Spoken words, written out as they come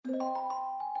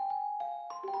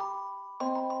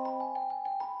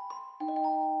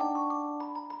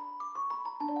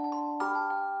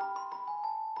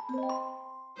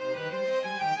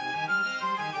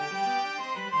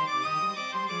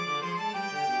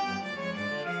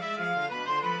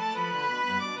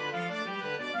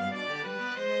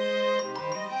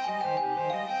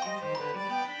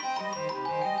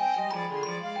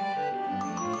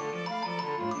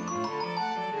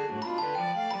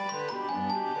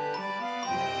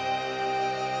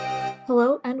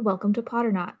Hello and welcome to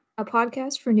Potternaut, a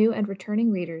podcast for new and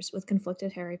returning readers with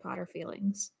conflicted Harry Potter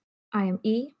feelings. I am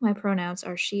E, my pronouns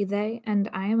are she, they, and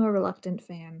I am a reluctant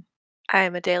fan. I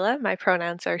am Adela, my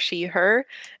pronouns are she, her,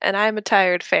 and I am a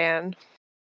tired fan.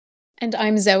 And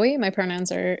I'm Zoe, my pronouns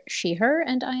are she, her,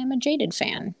 and I am a jaded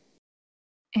fan.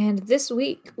 And this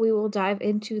week we will dive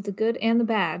into the good and the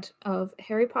bad of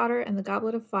Harry Potter and the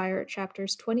Goblet of Fire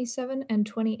chapters 27 and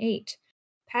 28,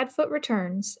 Padfoot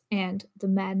Returns, and The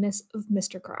Madness of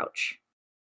Mr. Crouch.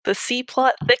 The C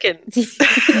plot thickens.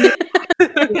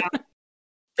 Yeah.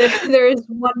 There is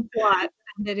one plot,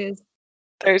 and it is...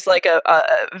 There's like a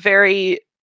very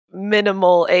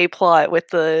minimal A plot with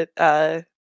the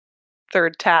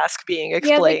third task being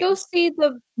explained. Yeah, they go see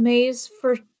the maze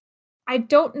for... I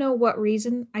don't know what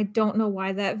reason. I don't know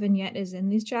why that vignette is in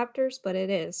these chapters, but it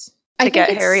is. To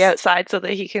get Harry outside so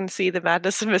that he can see the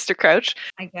madness of Mr. Crouch.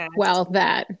 I guess. Well,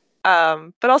 that.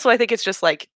 But also I think it's just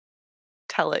like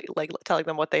telling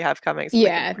them what they have coming. So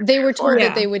they were told it.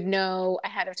 that they would know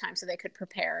ahead of time so they could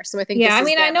prepare. So I think I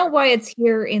mean, I know why it's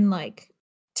here in like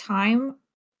time.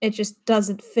 It just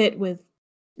doesn't fit with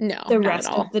the rest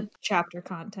of the chapter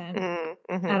content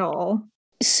at all.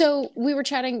 So we were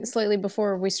chatting slightly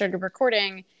before we started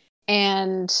recording,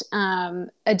 and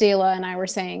Adela and I were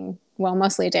saying, well,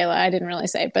 mostly Adela, I didn't really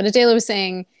say, but Adela was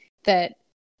saying that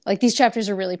like these chapters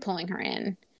are really pulling her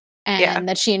in and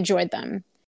that she enjoyed them.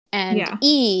 And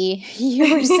E,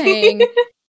 you were saying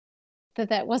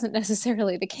that wasn't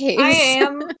necessarily the case. I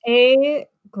am a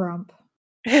grump.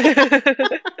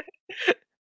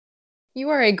 You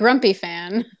are a grumpy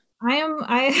fan.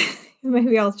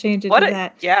 Maybe I'll change it to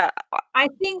that. Yeah. I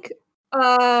think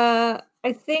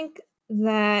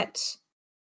that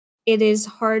it is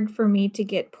hard for me to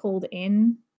get pulled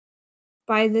in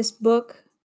by this book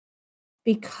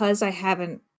because I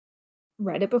haven't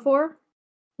read it before.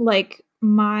 Like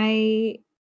my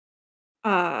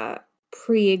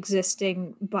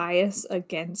pre-existing bias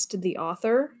against the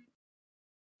author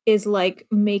is like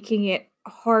making it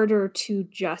harder to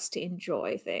just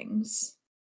enjoy things.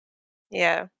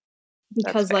 Yeah.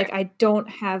 Because like I don't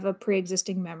have a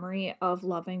pre-existing memory of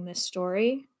loving this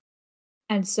story.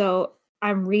 And so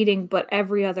I'm reading, but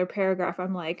every other paragraph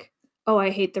I'm like, oh,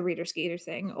 I hate the Reader Skeeter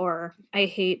thing, or I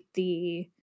hate the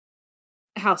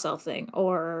house elf thing,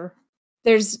 or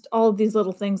there's all these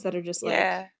little things that are just like...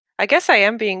 Yeah. I guess I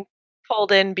am being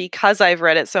pulled in because I've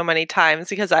read it so many times,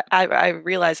 because I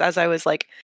realized as I was like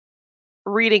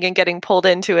reading and getting pulled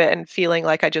into it and feeling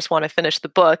like I just want to finish the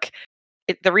book,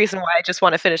 the reason why I just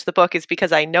want to finish the book is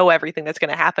because I know everything that's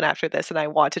going to happen after this and I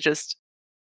want to just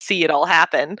see it all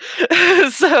happen.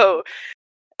 So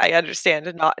I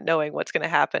understand not knowing what's going to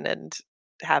happen and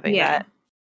having that.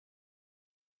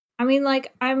 I mean,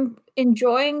 like, I'm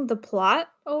enjoying the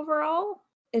plot overall.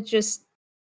 It just,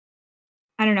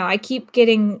 I don't know, I keep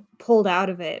getting pulled out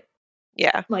of it.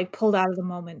 Yeah. Like, pulled out of the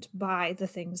moment by the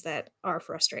things that are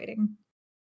frustrating.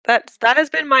 That has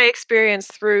been my experience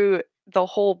through the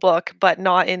whole book, but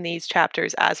not in these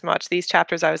chapters as much. These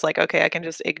chapters I was like, okay, I can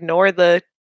just ignore the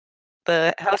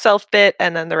house elf bit,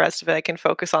 and then the rest of it I can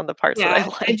focus on the parts that I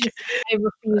like. I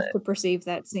refuse to perceive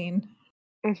that scene.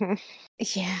 Mm-hmm.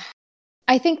 Yeah.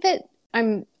 I think that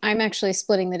I'm actually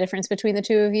splitting the difference between the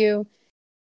two of you.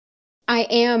 I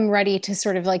am ready to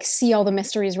sort of like see all the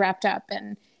mysteries wrapped up,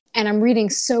 and I'm reading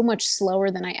so much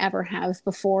slower than I ever have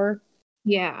before.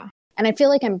 Yeah. And I feel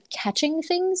like I'm catching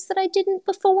things that I didn't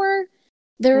before.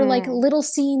 There are like little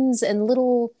scenes and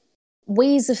little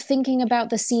ways of thinking about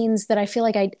the scenes that I feel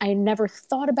like I never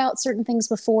thought about certain things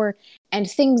before, and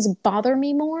things bother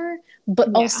me more, but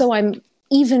also I'm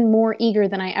even more eager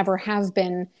than I ever have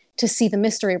been to see the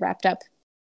mystery wrapped up,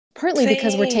 partly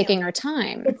because we're taking our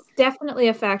time. It's definitely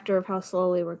a factor of how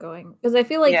slowly we're going, because I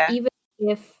feel like even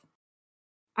if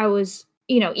I was,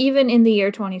 even in the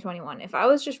year 2021, if I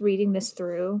was just reading this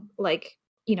through, like,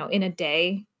 in a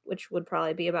day, which would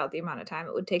probably be about the amount of time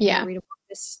it would take me to read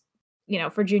this,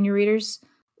 for junior readers,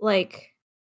 like,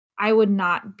 I would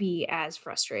not be as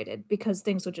frustrated because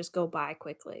things would just go by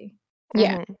quickly.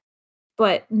 Yeah. Mm-hmm.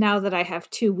 But now that I have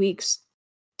 2 weeks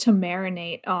to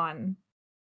marinate on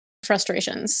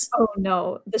frustrations. Oh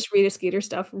no, this Rita Skeeter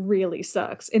stuff really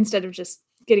sucks, instead of just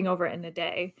getting over it in a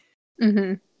day.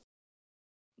 Mm-hmm.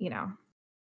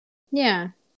 Yeah.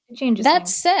 It changes that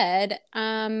things. Said,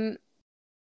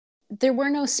 there were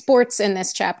no sports in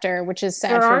this chapter, which is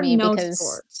sad for me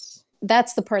because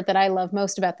that's the part that I love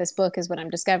most about this book, is what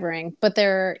I'm discovering. But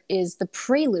there is the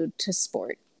prelude to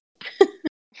sport.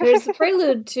 There's the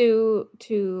prelude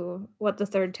to what the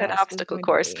third task is. An obstacle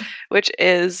course, which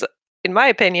is, in my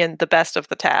opinion, the best of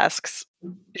the tasks.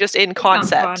 Just in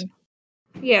concept.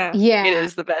 Yeah. Yeah. It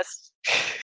is the best.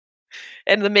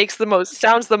 And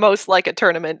sounds the most like a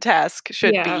tournament task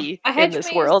should be in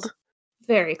this world.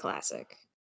 Very classic.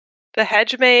 The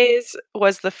hedge maze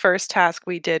was the first task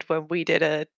we did when we did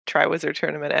a Triwizard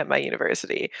tournament at my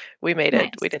university. We did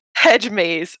a hedge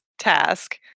maze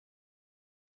task,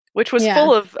 which was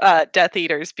full of Death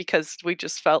Eaters because we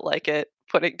just felt like it,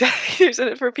 putting Death Eaters in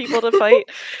it for people to fight.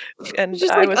 And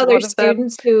just I was other one of them.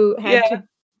 students who had to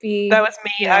be. That was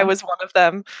me. Yeah. I was one of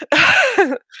them.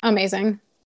 Amazing.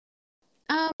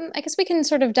 I guess we can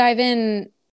sort of dive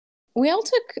in. We all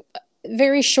took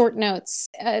very short notes.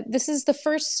 This is the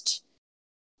first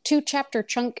 2-chapter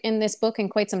chunk in this book in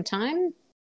quite some time.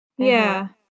 Yeah.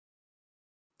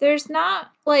 There's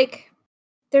not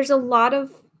there's a lot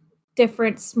of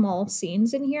different small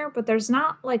scenes in here, but there's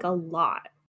not a lot.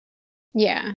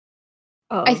 Yeah.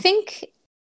 I think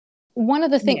one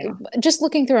of the things, just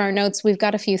looking through our notes, we've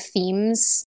got a few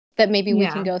themes that maybe we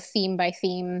can go theme by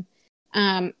theme.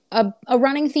 A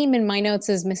running theme in my notes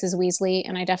is Mrs. Weasley,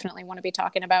 and I definitely want to be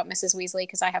talking about Mrs. Weasley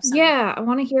because I have some I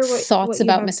want to hear thoughts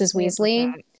about Mrs.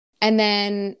 Weasley. And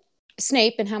then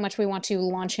Snape and how much we want to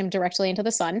launch him directly into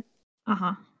the sun.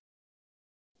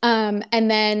 And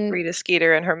then Rita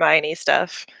Skeeter and Hermione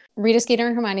stuff.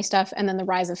 And then the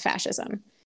rise of fascism.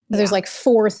 There's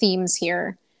 4 themes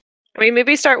here. I mean,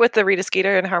 maybe start with the Rita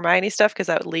Skeeter and Hermione stuff because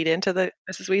that would lead into the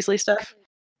Mrs. Weasley stuff.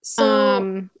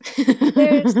 So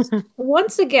there's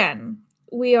once again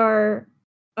we are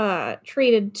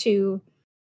treated to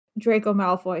Draco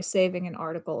Malfoy saving an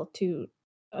article to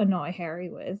annoy Harry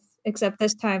with, except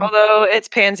this time. Although it's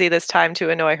Pansy this time to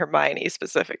annoy Hermione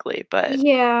specifically, but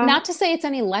not to say it's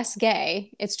any less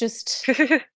gay. It's just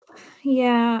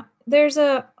there's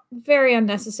a very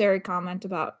unnecessary comment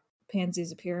about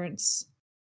Pansy's appearance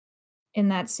in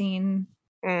that scene.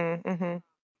 Mm-hmm.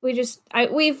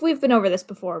 We've been over this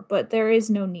before, but there is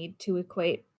no need to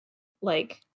equate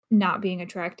not being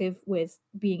attractive with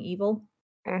being evil.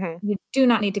 Mm-hmm. You do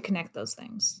not need to connect those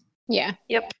things. Yeah.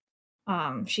 Yep.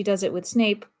 She does it with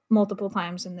Snape multiple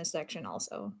times in this section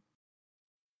also.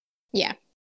 Yeah.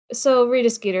 So Rita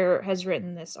Skeeter has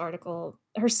written this article,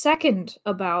 her second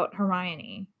about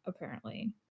Hermione,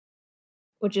 apparently.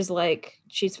 Which is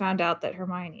she's found out that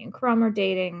Hermione and Krum are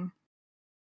dating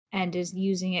and is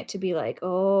using it to be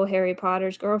oh, Harry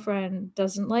Potter's girlfriend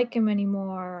doesn't like him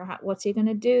anymore. What's he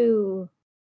gonna do?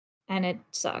 And it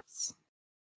sucks.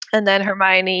 And then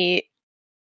Hermione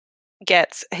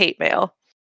gets hate mail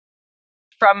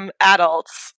from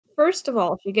adults. First of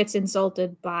all, she gets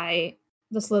insulted by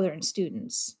the Slytherin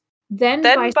students. Then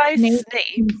by Snape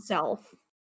himself.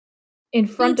 In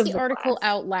front of the article class.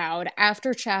 Out loud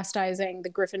after chastising the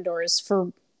Gryffindors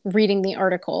for reading the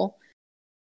article.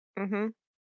 Mm-hmm.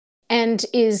 And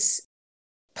is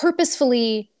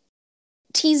purposefully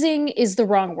teasing is the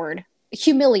wrong word.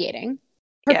 Humiliating.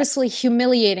 Purposefully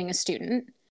humiliating a student.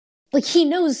 He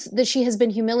knows that she has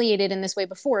been humiliated in this way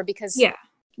before because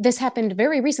this happened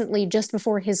very recently just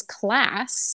before his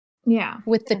class. Yeah.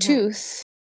 With the tooth.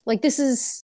 This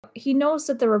is... He knows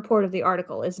that the report of the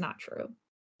article is not true.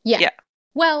 Yeah.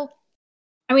 Well,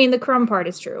 I mean, the Krum part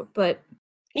is true, but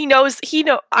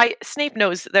Snape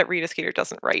knows that Rita Skeeter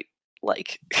doesn't write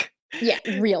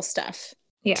real stuff.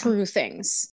 Yeah. True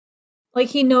things.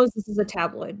 He knows this is a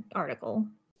tabloid article.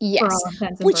 Yes.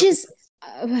 Which is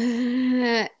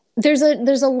there's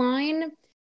a line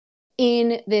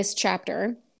in this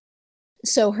chapter.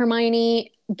 So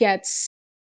Hermione gets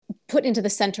put into the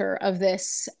center of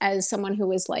this as someone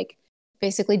who is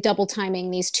basically double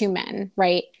timing these 2 men,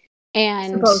 right?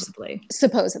 And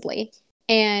supposedly.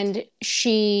 And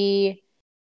she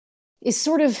is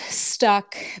sort of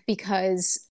stuck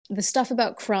because the stuff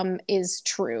about Krum is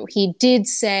true. He did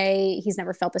say he's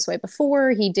never felt this way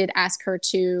before. He did ask her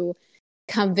to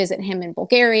come visit him in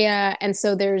Bulgaria. And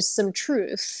so there's some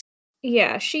truth.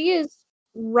 Yeah, she is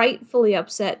rightfully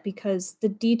upset because the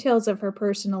details of her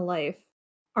personal life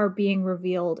are being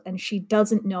revealed and she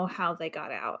doesn't know how they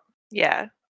got out. Yeah.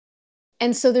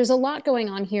 And so there's a lot going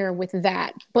on here with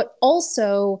that. But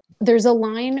also there's a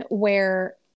line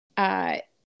where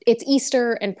it's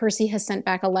Easter and Percy has sent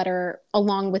back a letter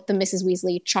along with the Mrs.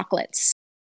 Weasley chocolates.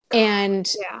 And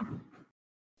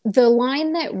the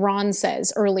line that Ron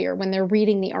says earlier when they're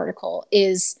reading the article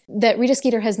is that Rita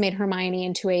Skeeter has made Hermione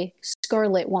into a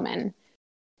scarlet woman,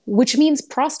 which means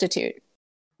prostitute.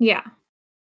 Yeah.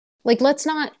 Let's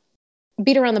not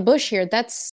beat around the bush here.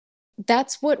 That's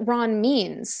what Ron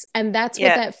means. And that's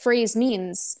what that phrase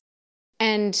means.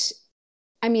 And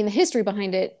I mean, the history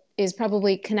behind it is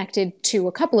probably connected to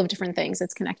a couple of different things.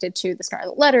 It's connected to the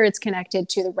Scarlet Letter. It's connected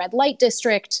to the Red Light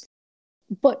District.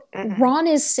 But Ron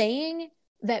is saying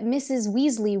that Mrs.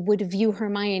 Weasley would view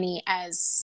Hermione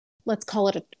as, let's call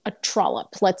it a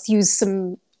trollop. Let's use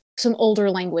some older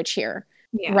language here,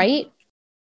 right?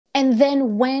 And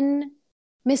then when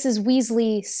Mrs.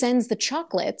 Weasley sends the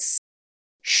chocolates,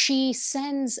 she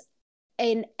sends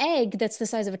an egg that's the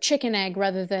size of a chicken egg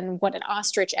rather than an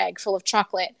ostrich egg full of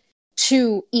chocolate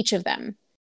to each of them.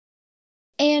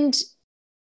 And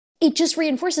it just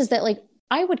reinforces that, like,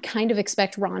 I would kind of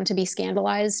expect Ron to be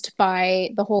scandalized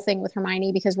by the whole thing with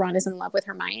Hermione because Ron is in love with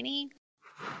Hermione.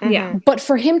 Yeah. But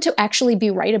for him to actually be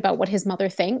right about what his mother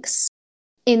thinks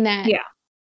in that. Yeah.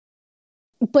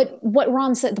 But what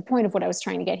Ron said, the point of what I was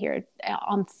trying to get here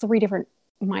on 3 different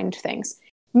mind things.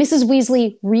 Mrs.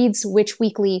 Weasley reads Witch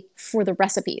Weekly for the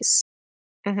recipes.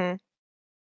 Mm-hmm.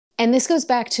 And this goes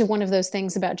back to one of those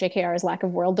things about JKR's lack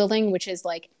of world building, which is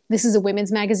like, this is a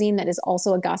women's magazine that is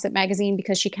also a gossip magazine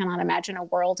because she cannot imagine a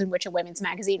world in which a women's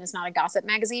magazine is not a gossip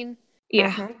magazine.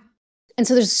 Yeah. Mm-hmm. And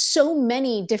so there's so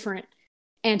many different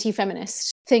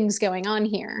anti-feminist things going on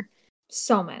here.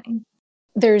 So many.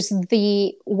 There's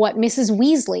what Mrs.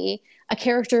 Weasley, a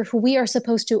character who we are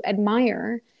supposed to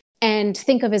admire and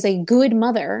think of as a good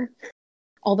mother,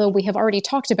 although we have already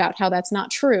talked about how that's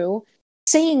not true,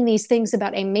 saying these things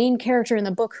about a main character in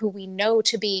the book who we know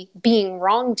to be being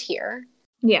wronged here.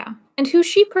 Yeah. And who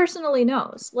she personally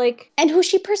knows. And who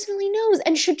she personally knows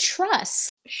and should trust.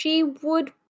 She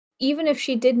would, even if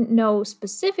she didn't know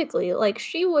specifically, like,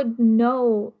 she would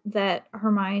know that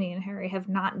Hermione and Harry have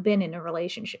not been in a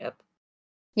relationship.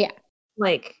 Yeah.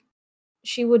 Like,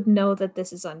 she would know that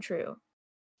this is untrue.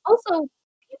 Also,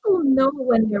 people know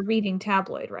when they're reading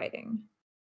tabloid writing.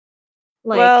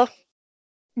 Like, well,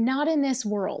 not in this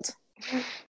world.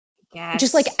 Yes.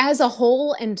 Just like as a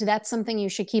whole, and that's something you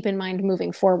should keep in mind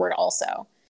moving forward also.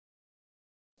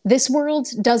 This world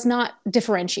does not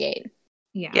differentiate.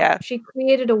 Yeah. She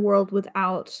created a world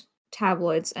without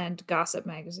tabloids and gossip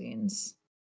magazines.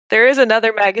 There is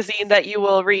another magazine that you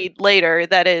will read later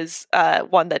that is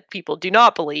one that people do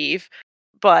not believe,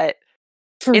 but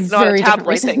it's not a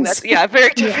tabloid thing. That's a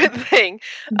very different thing.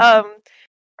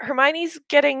 Hermione's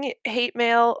getting hate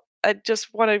mail. I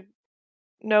just want to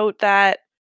note that.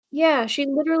 Yeah, she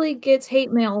literally gets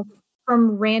hate mail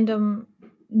from random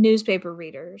newspaper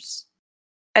readers.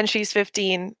 And she's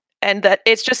 15, and that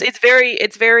it's very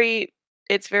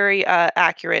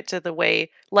accurate to the way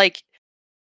like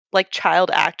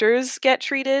child actors get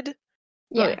treated.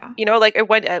 Yeah. You know, like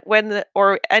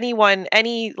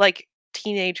any like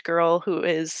teenage girl who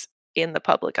is in the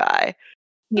public eye.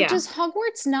 Yeah. Does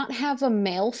Hogwarts not have a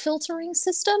mail filtering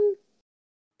system?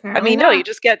 Apparently no, you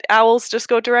just get owls just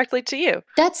go directly to you.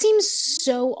 That seems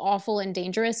so awful and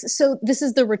dangerous. So this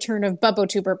is the return of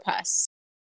Bubbotuber pus.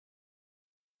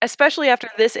 Especially after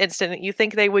this incident, you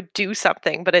think they would do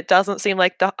something, but it doesn't seem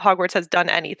like the Hogwarts has done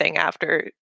anything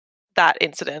after that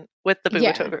incident with the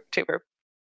Bubbotuber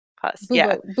pus.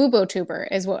 Bubbotuber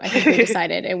is what I think we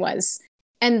decided it was.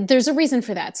 And there's a reason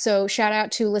for that. So shout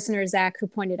out to listener Zach, who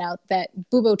pointed out that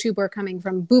Bubbotuber coming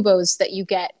from buboes that you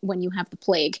get when you have the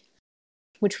plague,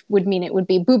 which would mean it would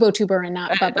be Bubbotuber and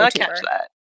not Bubbotuber. I did not catch that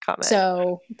comment.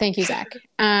 So thank you, Zach.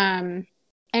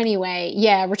 Anyway,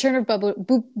 yeah, return of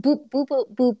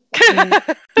Bubbo.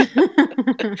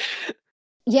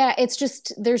 Yeah, it's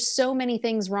just there's so many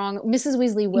things wrong. Mrs.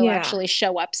 Weasley will actually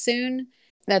show up soon.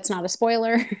 That's not a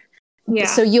spoiler. Yeah.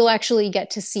 So you'll actually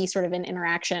get to see sort of an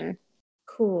interaction.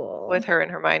 Cool. With her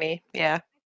and Hermione, yeah.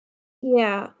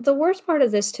 Yeah, the worst part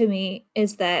of this to me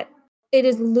is that it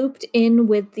is looped in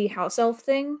with the house elf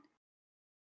thing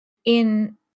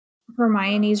in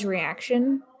Hermione's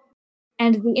reaction.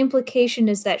 And the implication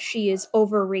is that she is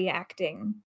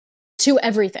overreacting. To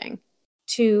everything.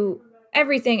 To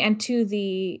everything and to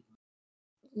the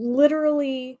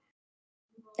literally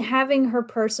having her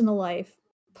personal life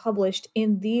published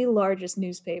in the largest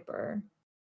newspaper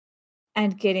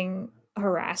and getting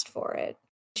harassed for it.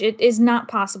 It is not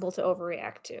possible to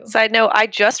overreact to. Side note, I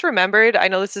just remembered, I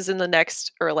know this is in the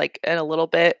next, or like in a little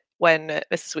bit when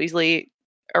Mrs. Weasley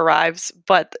arrives,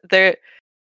 but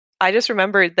I just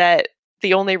remembered that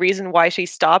the only reason why she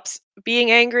stops being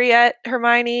angry at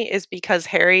Hermione is because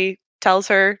Harry tells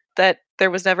her that there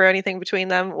was never anything between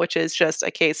them, which is just a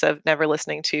case of never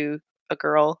listening to a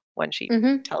girl when she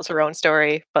tells her own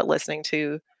story, but listening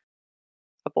to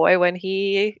a boy when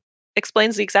he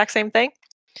explains the exact same thing.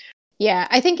 Yeah,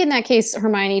 I think in that case,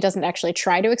 Hermione doesn't actually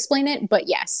try to explain it, but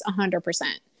yes, 100%.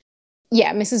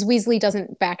 Yeah, Mrs. Weasley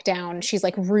doesn't back down. She's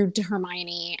like rude to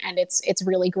Hermione, and it's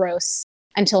really gross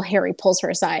until Harry pulls her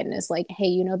aside and is like, hey,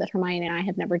 you know that Hermione and I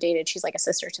have never dated. She's like a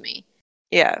sister to me.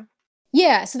 Yeah.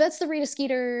 Yeah, so that's the Rita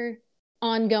Skeeter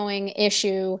ongoing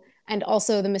issue. and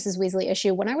also the Mrs. Weasley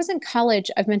issue. When I was in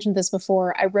college, I've mentioned this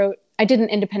before, I did an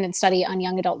independent study on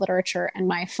young adult literature, and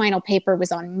my final paper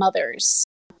was on mothers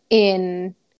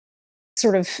in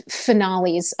sort of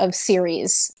finales of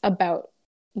series about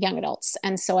young adults.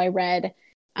 And so I read,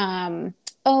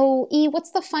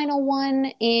 what's the final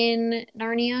one in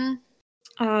Narnia?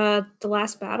 The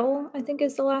Last Battle, I think,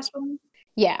 is the last one.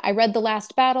 Yeah, I read The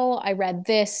Last Battle. I read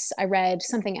this. I read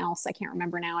something else. I can't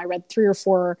remember now. I read 3 or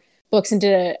 4 books and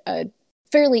did a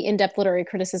fairly in-depth literary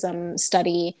criticism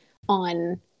study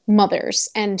on mothers.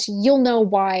 And you'll know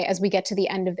why as we get to the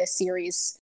end of this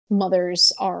series,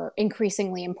 mothers are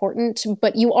increasingly important.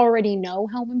 But you already know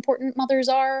how important mothers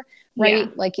are, right?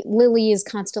 Yeah. Like Lily is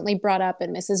constantly brought up,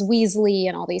 and Mrs. Weasley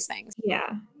and all these things. Yeah.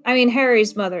 I mean,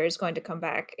 Harry's mother is going to come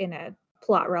back in a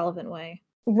plot-relevant way.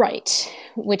 Right,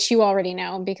 which you already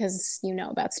know because you know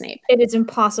about Snape. It is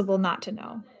impossible not to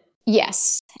know.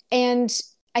 Yes. And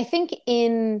I think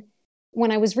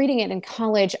when I was reading it in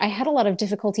college, I had a lot of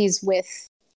difficulties with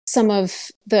some of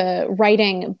the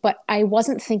writing, but I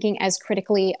wasn't thinking as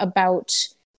critically about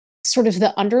sort of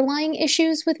the underlying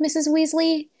issues with Mrs.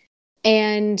 Weasley.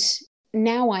 And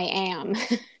now I am.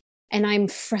 And I'm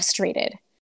frustrated.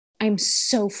 I'm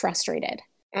so frustrated.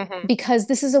 Mm-hmm. Because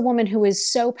this is a woman who is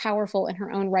so powerful in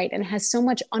her own right and has so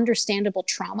much understandable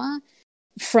trauma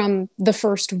from the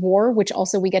First War, which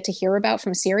also we get to hear about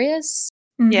from Sirius.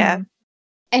 Mm-hmm. Yeah.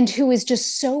 And who is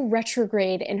just so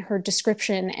retrograde in her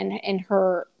description and in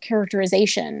her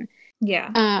characterization. Yeah.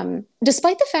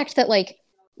 Despite the fact that, like,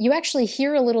 you actually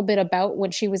hear a little bit about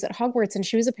when she was at Hogwarts, and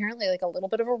she was apparently like a little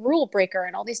bit of a rule breaker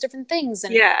and all these different things.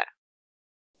 And yeah.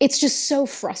 It's just so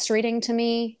frustrating to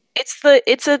me.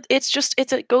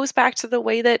 It goes back to the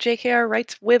way that JKR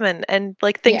writes women and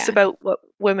like thinks about what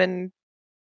women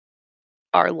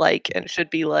are like and should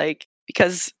be like,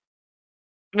 because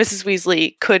Mrs.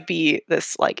 Weasley could be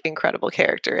this like incredible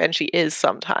character, and she is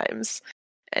sometimes,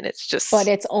 and it's just, but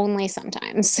it's only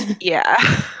sometimes. Yeah.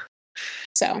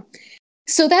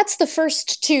 So that's the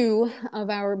first 2 of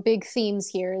our big themes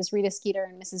here, is Rita Skeeter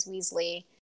and Mrs. Weasley.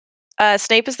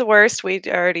 Snape is the worst. We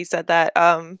already said that.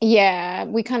 Yeah,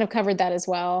 we kind of covered that as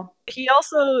well. He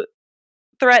also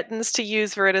threatens to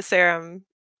use Veritaserum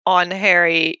on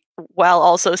Harry while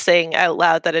also saying out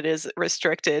loud that it is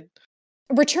restricted.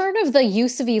 Return of the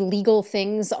use of illegal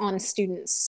things on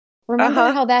students.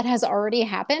 Remember how that has already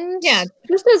happened? Yeah,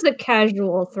 just as a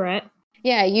casual threat.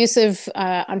 Yeah, use of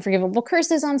unforgivable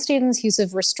curses on students, use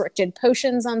of restricted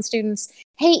potions on students.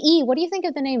 Hey, E, what do you think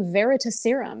of the name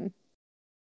Veritaserum?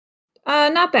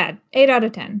 Not bad. 8 out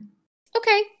of 10.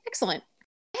 Okay, excellent.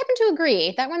 I happen to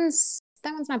agree. That one's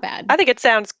not bad. I think it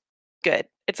sounds good.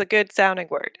 It's a good sounding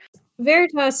word.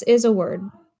 Veritas is a word.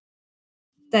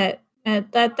 That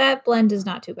blend is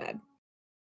not too bad.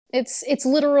 It's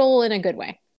literal in a good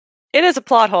way. It is a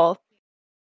plot hole.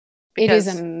 It is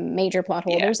a major plot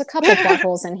hole. Yeah. There's a couple plot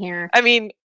holes in here. I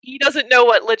mean, he doesn't know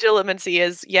what legitimacy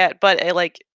is yet, but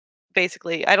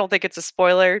basically, I don't think it's a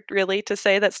spoiler, really, to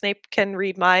say that Snape can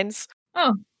read minds.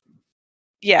 Oh.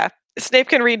 Yeah, Snape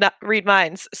can read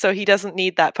minds, so he doesn't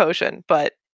need that potion,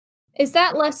 but... Is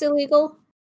that less illegal?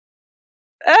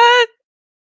 It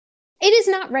is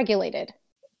not regulated.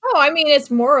 Oh, I mean, it's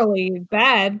morally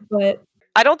bad, but...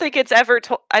 I don't think it's ever...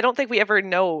 I don't think we ever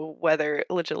know whether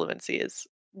legitimacy is...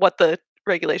 what the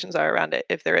regulations are around it,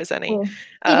 if there is any. Cool.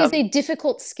 It is a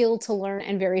difficult skill to learn,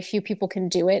 and very few people can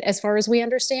do it, as far as we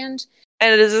understand.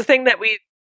 And it is a thing that we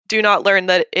do not learn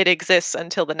that it exists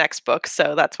until the next book,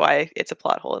 so that's why it's a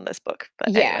plot hole in this book.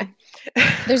 But yeah,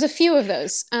 anyway. There's a few of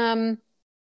those.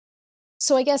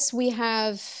 So I guess we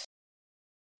have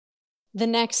the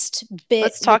next bit.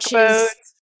 Let's talk about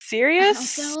Sirius?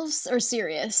 House elves or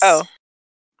Sirius? Oh.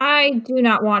 I do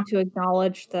not want to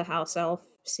acknowledge the house elf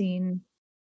scene.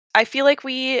 I feel like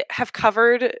we have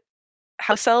covered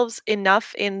house elves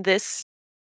enough in this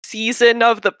season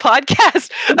of the podcast,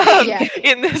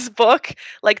 in this book.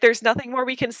 Like, there's nothing more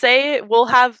we can say. We'll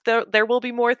have there will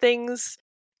be more things.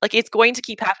 Like, it's going to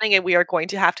keep happening, and we are going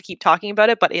to have to keep talking about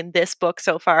it. But in this book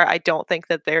so far, I don't think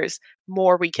that there's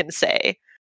more we can say.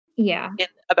 Yeah,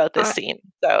 about this scene.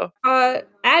 So,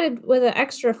 added with an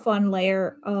extra fun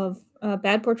layer of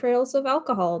bad portrayals of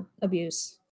alcohol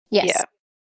abuse. Yes. Yeah.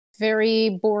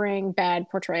 Very boring, bad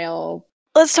portrayal.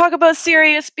 Let's talk about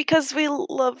Sirius, because we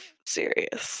love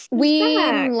Sirius. We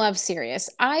love Sirius.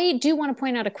 I do want to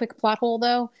point out a quick plot hole,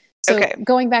 though. So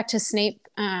going back to Snape,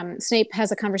 Snape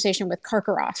has a conversation with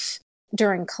Karkaroff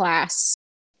during class,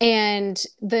 and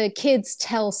the kids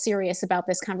tell Sirius about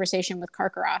this conversation with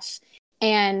Karkaroff.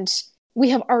 And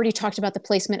we have already talked about the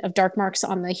placement of dark marks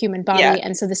on the human body,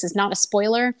 and so this is not a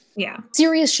spoiler. Yeah.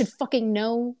 Sirius should fucking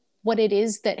know what it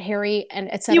is that Harry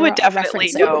and etc. You would definitely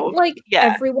know. Like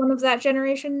everyone of that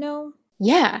generation know.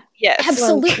 Yeah. Yes.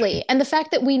 Absolutely. And the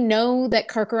fact that we know that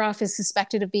Karkaroff is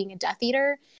suspected of being a Death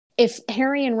Eater, if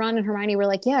Harry and Ron and Hermione were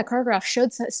like, yeah, Karkaroff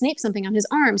showed Snape something on his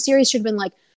arm, Sirius should have been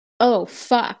like, oh,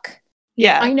 fuck.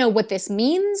 Yeah. I know what this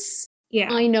means.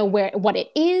 Yeah. I know what it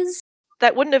is.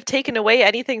 That wouldn't have taken away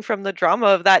anything from the drama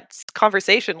of that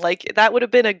conversation. Like, that would have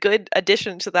been a good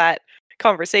addition to that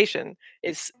conversation,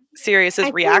 is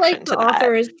Sirius's reaction to that. The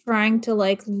author is trying to,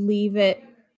 like, leave it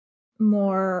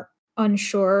more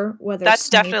unsure whether that's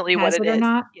Snape definitely has what it or is.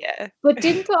 not. Yeah. But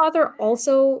didn't the author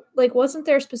also, like, wasn't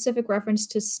there a specific reference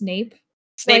to Snape?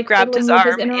 Snape like, grabbed his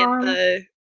fiddling with arm his inner arm?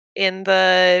 in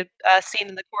the scene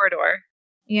in the corridor.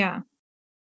 Yeah.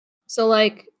 So,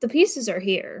 like, the pieces are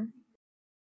here.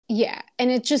 Yeah, and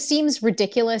it just seems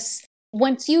ridiculous.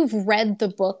 Once you've read the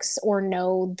books or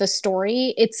know the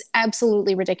story, it's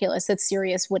absolutely ridiculous that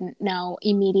Sirius wouldn't know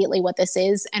immediately what this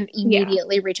is and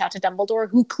immediately reach out to Dumbledore,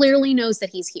 who clearly knows that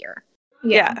he's here.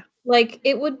 Yeah. Like,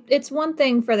 it's one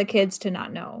thing for the kids to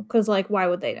not know, because, like, why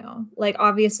would they know? Like,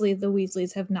 obviously the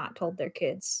Weasleys have not told their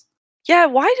kids. Yeah,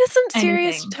 why doesn't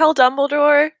Sirius tell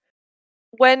Dumbledore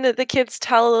when the kids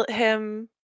tell him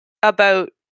about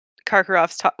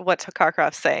what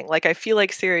Karkaroff's saying? Like, I feel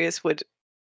like Sirius would...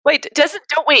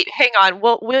 Don't wait, hang on.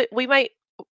 Well, we might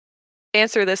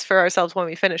answer this for ourselves when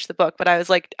we finish the book, but I was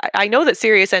like, I know that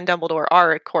Sirius and Dumbledore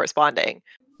are corresponding.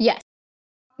 Yes.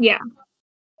 Yeah.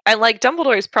 And, like,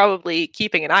 Dumbledore is probably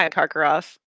keeping an eye on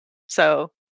Karkaroff,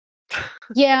 so...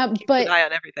 Yeah, but... an eye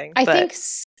on everything.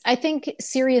 I think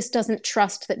Sirius doesn't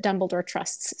trust that Dumbledore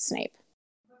trusts Snape.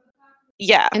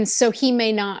 Yeah. And so he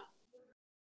may not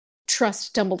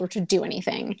trust Dumbledore to do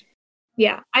anything.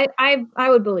 Yeah, I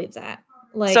would believe that.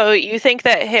 Like, so you think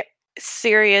that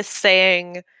Sirius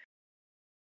saying,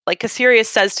 like, because Sirius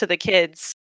says to the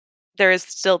kids, there is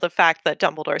still the fact that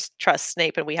Dumbledore trusts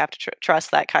Snape, and we have to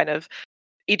trust that kind of.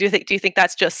 Do you think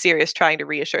that's just Sirius trying to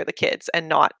reassure the kids and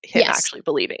not him actually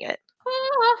believing it?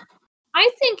 I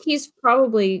think he's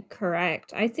probably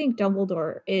correct. I think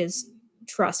Dumbledore is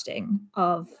trusting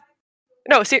of.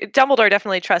 No, Dumbledore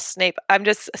definitely trusts Snape. I'm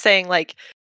just saying, like,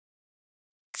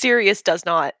 Sirius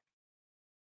doesn't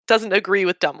agree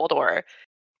with Dumbledore,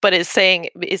 but is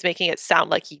making it sound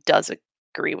like he does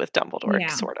agree with Dumbledore,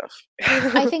 sort of.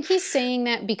 I think he's saying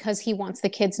that because he wants the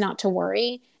kids not to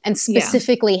worry, and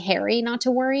specifically Harry not to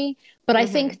worry. But I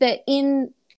think that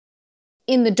in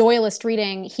the Doyleist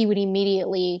reading, he would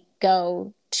immediately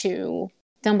go to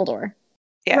Dumbledore.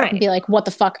 Yeah. And be like, what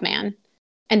the fuck, man?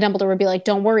 And Dumbledore would be like,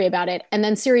 don't worry about it. And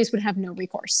then Sirius would have no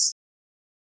recourse.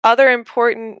 Other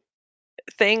important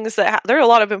things there are a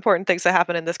lot of important things that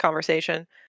happen in this conversation.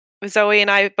 Zoe and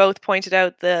I both pointed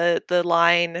out the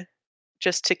line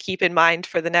just to keep in mind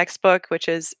for the next book, which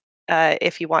is,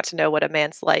 if you want to know what a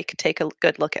man's like, take a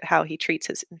good look at how he treats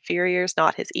his inferiors,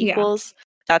 not his equals.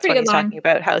 That's when he's talking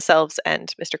about house elves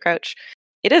and Mr. Crouch.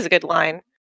 It is a good line.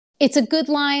 It's a good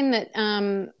line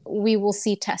that we will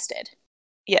see tested.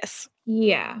 Yes.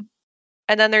 Yeah.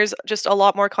 And then there's just a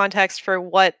lot more context for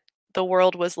what the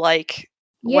world was like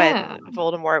when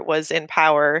Voldemort was in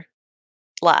power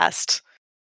last.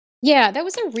 Yeah, that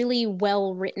was a really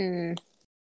well-written...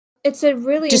 It's a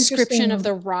really description of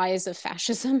the rise of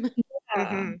fascism. Yeah.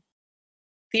 Mm-hmm.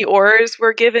 The Aurors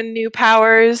were given new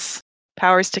powers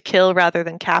to kill rather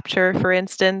than capture, for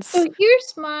instance. So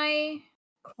here's my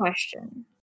question.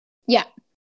 Yeah.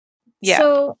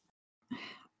 So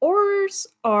Aurors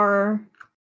are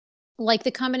like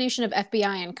the combination of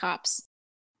FBI and cops,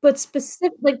 but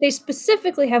they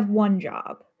specifically have one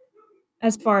job,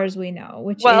 as far as we know,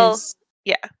 which is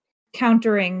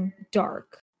countering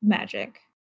dark magic.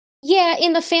 Yeah,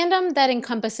 in the fandom, that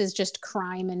encompasses just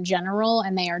crime in general,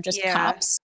 and they are just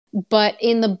cops. But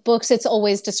in the books, it's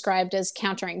always described as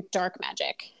countering dark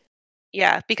magic.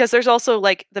 Yeah, because there's also,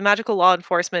 like, the magical law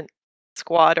enforcement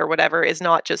squad or whatever is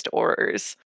not just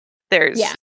Aurors. There's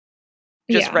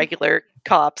just regular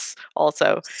cops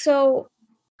also. So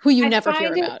who you never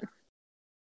hear about.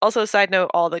 Also, side note,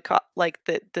 all the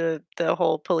the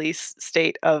whole police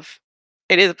state of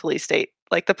it is a police state.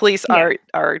 Like, the police are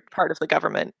part of the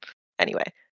government anyway.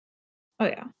 Oh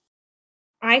yeah.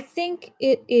 I think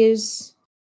it is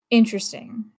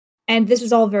interesting. And this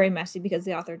is all very messy because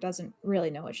the author doesn't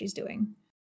really know what she's doing.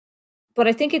 But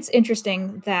I think it's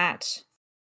interesting that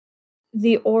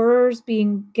the Aurors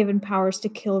being given powers to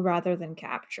kill rather than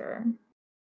capture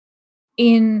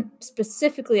in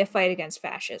specifically a fight against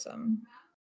fascism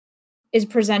is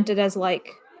presented as, like,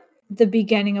 the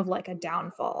beginning of, like, a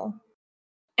downfall.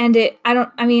 And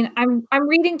I'm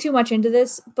reading too much into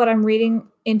this, but I'm reading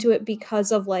into it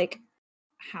because of, like,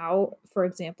 how, for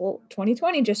example,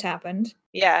 2020 just happened.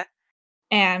 Yeah.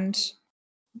 And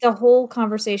the whole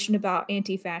conversation about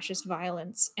anti-fascist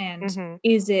violence and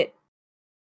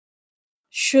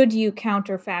should you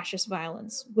counter fascist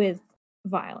violence with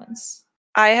violence?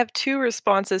 I have two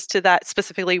responses to that,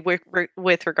 specifically with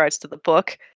regards to the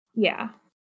book. Yeah.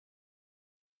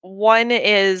 One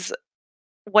is,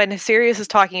 when Sirius is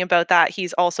talking about that,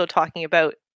 he's also talking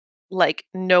about, like,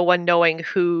 no one knowing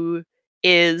who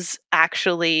is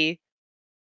actually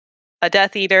a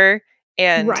Death Eater.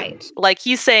 And like,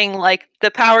 he's saying, like,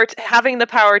 having the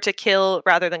power to kill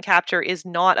rather than capture is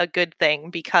not a good thing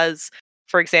because,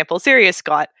 for example, Sirius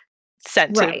got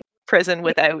sent to prison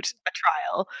without a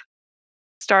trial.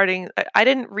 I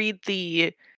didn't read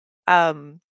the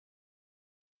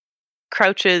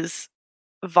Crouch's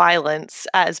violence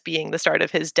as being the start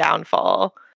of his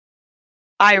downfall.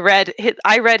 I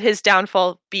read his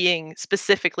downfall being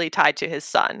specifically tied to his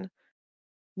son.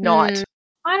 Not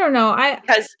I don't know.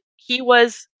 Because he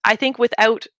was, I think,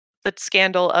 without the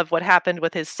scandal of what happened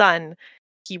with his son,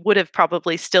 he would have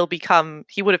probably become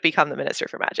the Minister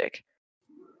for Magic.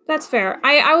 That's fair.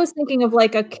 I was thinking of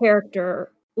like a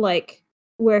character, like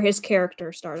where his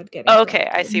character started getting okay,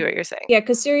 corrupted. I see what you're saying. Yeah,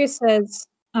 because Sirius says,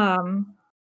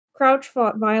 Crouch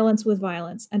fought violence with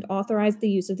violence and authorized the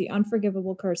use of the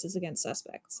unforgivable curses against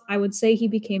suspects. I would say he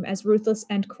became as ruthless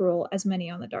and cruel as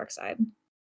many on the dark side.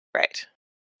 Right.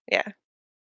 Yeah.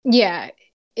 Yeah.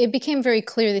 It became very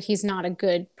clear that he's not a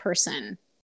good person.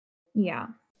 Yeah.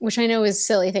 Which I know is a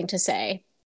silly thing to say,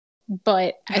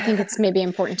 but I think it's maybe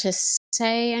important to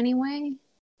say anyway.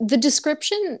 The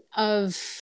description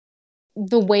of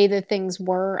the way that things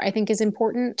were, I think, is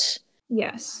important.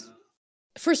 Yes.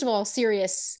 First of all,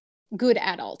 Sirius, good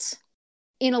adult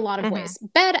in a lot of ways.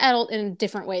 Bad adult in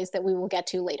different ways that we will get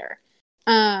to later.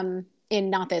 In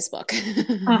not this book.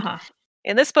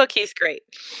 In this book, he's great.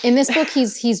 In this book,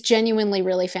 he's genuinely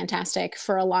really fantastic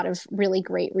for a lot of really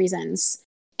great reasons.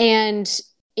 And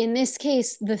in this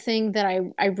case, the thing that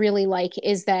I really like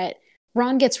is that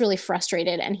Ron gets really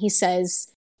frustrated and he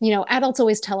says, you know, adults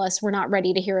always tell us we're not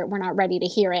ready to hear it. We're not ready to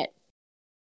hear it.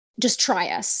 Just try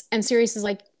us. And Sirius is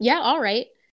like, yeah, all right.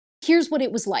 Here's what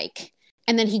it was like.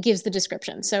 And then he gives the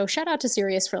description. So shout out to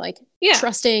Sirius for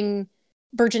trusting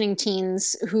burgeoning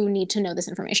teens who need to know this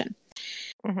information.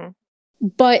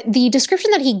 But the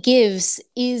description that he gives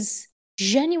is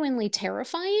genuinely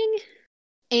terrifying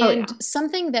and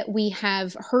something that we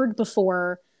have heard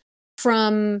before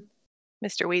from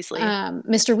Mr. Weasley.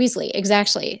 Mr. Weasley,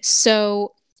 exactly.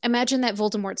 So imagine that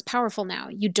Voldemort's powerful now.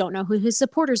 You don't know who his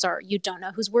supporters are. You don't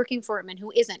know who's working for him and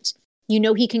who isn't. You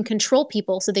know he can control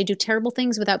people so they do terrible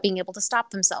things without being able to stop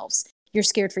themselves. You're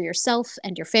scared for yourself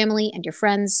and your family and your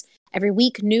friends. Every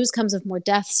week, news comes of more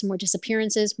deaths, more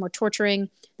disappearances, more torturing.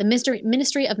 The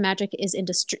Ministry of Magic is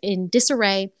in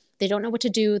disarray. They don't know what to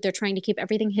do. They're trying to keep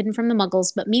everything hidden from the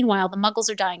Muggles. But meanwhile, the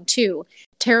Muggles are dying too.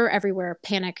 Terror everywhere,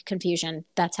 panic, confusion.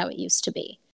 That's how it used to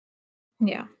be.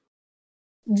 Yeah.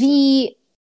 The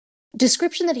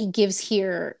description that he gives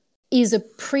here is a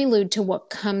prelude to what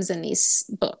comes in these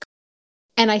books.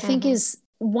 And I think is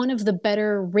one of the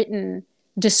better written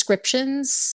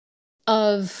descriptions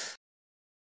of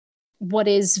what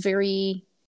is very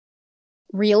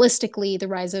realistically the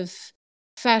rise of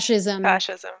fascism.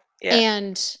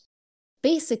 And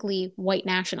basically white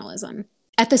nationalism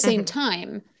at the same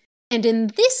time. And in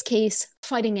this case,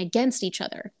 fighting against each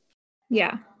other.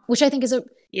 Yeah. Which I think is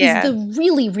the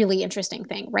really, really interesting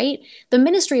thing, right? The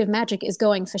Ministry of Magic is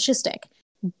going fascistic,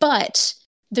 but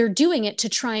they're doing it to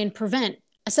try and prevent,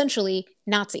 essentially,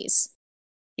 Nazis.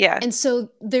 Yeah. And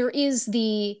so there is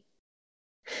the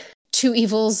two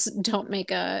evils don't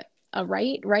make a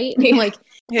right? Yeah. Like,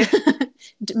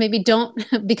 maybe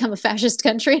don't become a fascist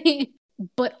country.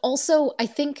 But also, I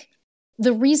think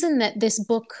the reason that this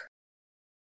book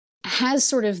has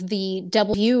sort of the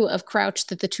double view of Crouch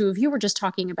that the two of you were just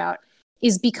talking about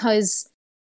is because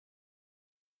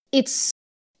it's,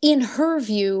 in her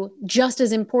view, just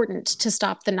as important to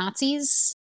stop the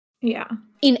Nazis. Yeah.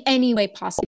 In any way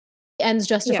possible. Ends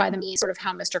justify them, sort of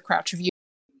how Mr. Crouch viewed.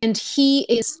 And he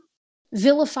is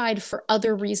vilified for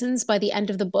other reasons by the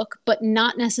end of the book, but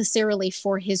not necessarily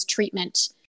for his treatment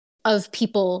of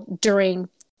people during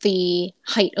the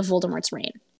height of Voldemort's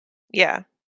reign. Yeah.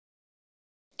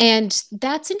 And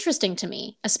that's interesting to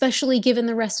me, especially given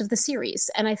the rest of the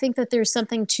series. And I think that there's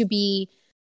something to be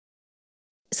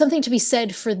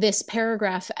said for this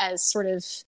paragraph as sort of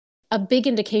a big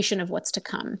indication of what's to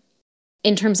come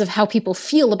in terms of how people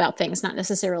feel about things, not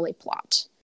necessarily plot.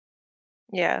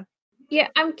 Yeah. Yeah,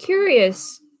 I'm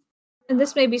curious, and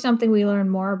this may be something we learn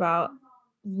more about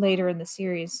later in the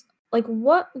series. like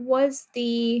what was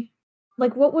the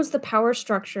power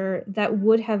structure that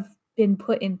would have been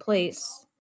put in place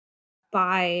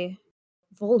by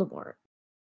Voldemort?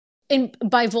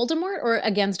 By Voldemort or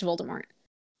against Voldemort?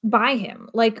 By him.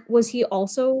 Like, was he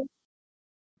also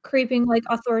creeping like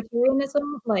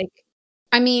authoritarianism? Like,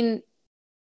 I mean,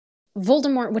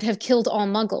 Voldemort would have killed all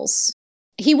Muggles.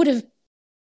 He would have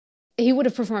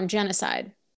performed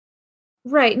genocide.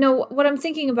 Right. No, what I'm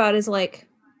thinking about is like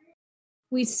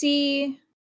we see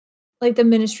like the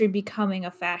Ministry becoming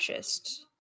a fascist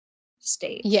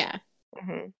state. Yeah.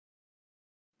 Mm-hmm.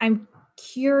 I'm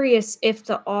curious if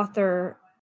the author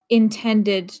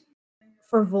intended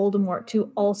for Voldemort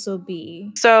to also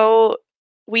be. So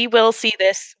we will see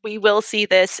this. We will see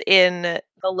this in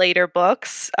the later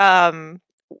books,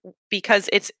 because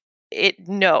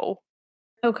no.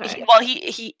 Okay.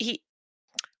 He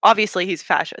obviously he's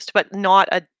fascist, but not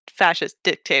a fascist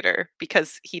dictator,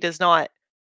 because he does not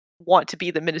want to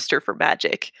be the Minister for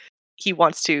Magic. He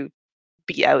wants to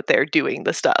be out there doing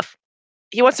the stuff.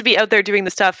 He wants to be out there doing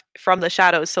the stuff from the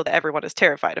shadows so that everyone is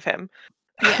terrified of him.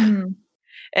 Yeah.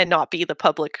 And not be the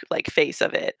public like face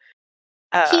of it.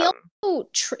 He also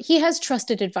he has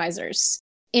trusted advisors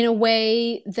in a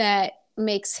way that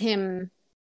makes him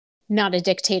not a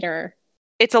dictator.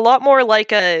 It's a lot more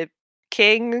like a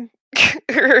king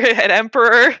or an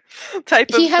emperor type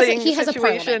of thing. He has a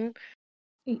parliament.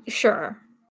 Sure.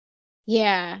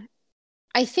 Yeah.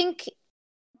 I think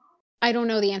I don't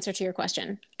know the answer to your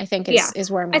question. I think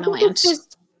is where I'm going to land.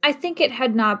 I think it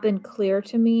had not been clear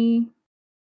to me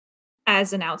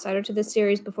as an outsider to this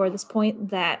series before this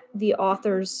point that the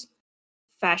author's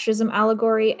fascism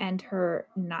allegory and her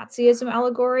Nazism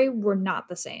allegory were not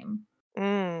the same.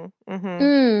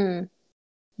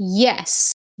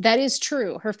 Yes, that is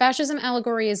true. Her fascism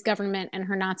allegory is government and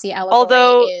her Nazi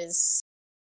allegory is...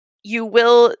 You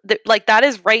will, like, that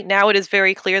is right now, it is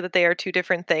very clear that they are two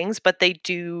different things, but they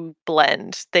do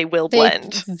blend. They will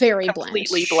blend. Very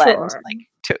completely blend. Sure.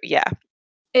 Like, yeah.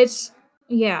 It's,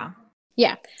 yeah.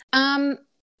 Yeah.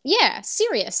 Yeah,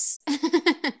 Sirius.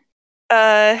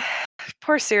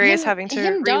 Poor Sirius having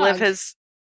to relive his...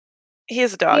 He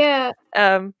is a dog. Yeah.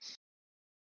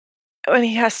 When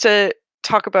he has to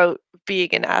talk about being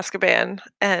in Azkaban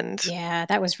and... Yeah,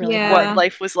 that was really what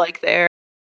life was like there.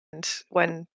 And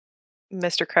when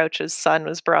Mr. Crouch's son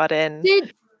was brought in.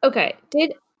 Did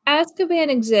Azkaban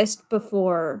exist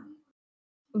before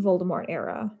Voldemort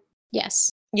era? Yes.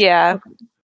 Yeah.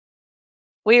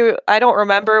 Okay. I don't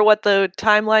remember what the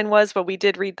timeline was, but we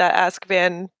did read that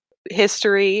Azkaban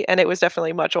history, and it was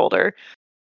definitely much older.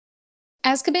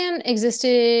 Azkaban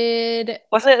existed...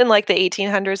 Wasn't it in like the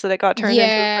 1800s that it got turned into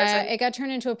a prison? Yeah, it got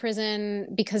turned into a prison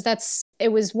because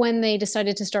it was when they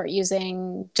decided to start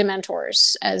using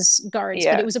Dementors as guards.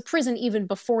 Yeah. But it was a prison even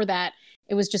before that.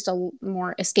 It was just a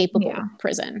more escapable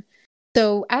prison.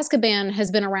 So Azkaban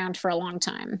has been around for a long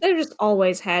time. They've just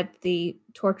always had the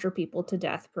torture people to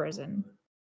death prison.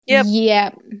 Yep.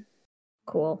 Yeah.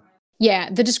 Cool.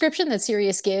 Yeah, the description that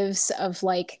Sirius gives of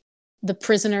like the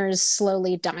prisoners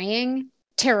slowly dying,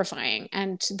 terrifying.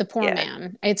 And the poor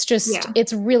man, it's just,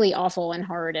 it's really awful and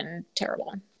hard and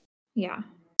terrible. Yeah.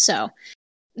 So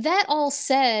that all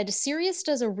said, Sirius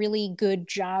does a really good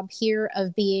job here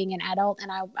of being an adult.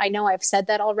 And I know I've said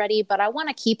that already, but I want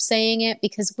to keep saying it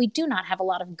because we do not have a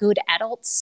lot of good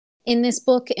adults in this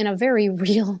book in a very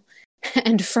real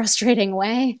and frustrating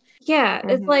way. Yeah,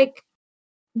 it's like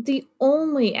the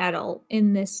only adult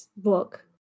in this book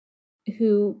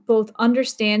who both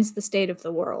understands the state of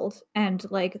the world and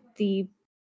like the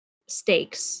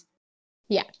stakes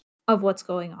of what's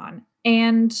going on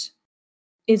and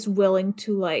is willing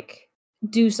to like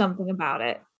do something about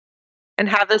it and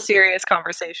have a serious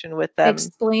conversation with them,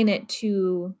 explain it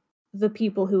to the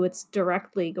people who it's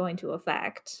directly going to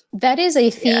affect. That is a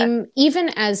theme. Even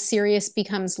as Sirius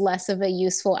becomes less of a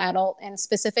useful adult in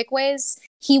specific ways,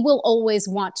 he will always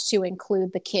want to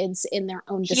include the kids in their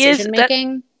own decision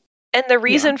making. And the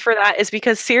reason for that is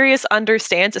because Sirius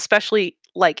understands, especially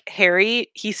like Harry,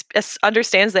 he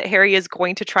understands that Harry is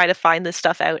going to try to find this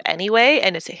stuff out anyway,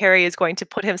 and Harry is going to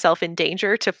put himself in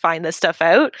danger to find this stuff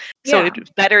out. So it's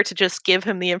better to just give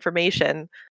him the information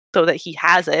so that he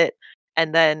has it,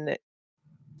 and then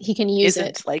he can use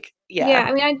it. Like, yeah.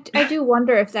 I mean, I do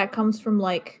wonder if that comes from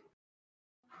like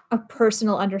a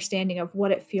personal understanding of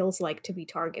what it feels like to be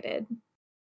targeted.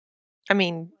 I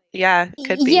mean, yeah,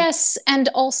 could be. Yes, and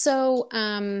also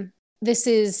this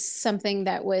is something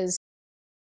that was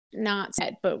not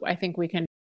said, but I think we can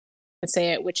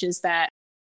say it, which is that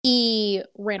he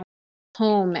ran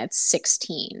home at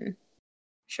 16.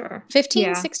 Sure.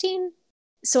 15, 16?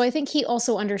 So I think he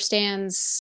also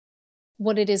understands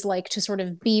what it is like to sort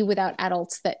of be without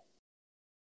adults that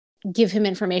give him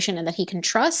information and that he can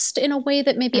trust in a way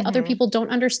that maybe other people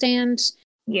don't understand.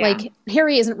 Yeah. Like,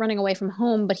 Harry isn't running away from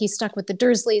home, but he's stuck with the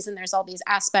Dursleys, and there's all these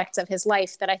aspects of his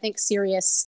life that I think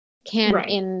Sirius can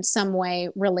in some way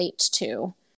relate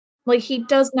to. Like, he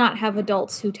does not have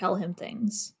adults who tell him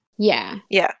things. Yeah.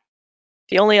 Yeah.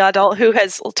 The only adult who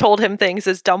has told him things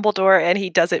is Dumbledore, and he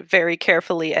does it very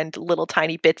carefully and little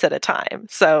tiny bits at a time.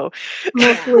 So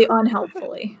mostly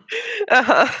unhelpfully.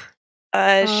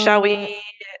 Shall we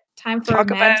time for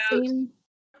talk a mad about scene?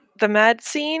 The mad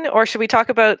scene, or should we talk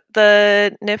about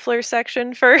the Niffler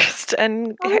section first?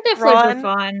 And the Nifflers Ron? Are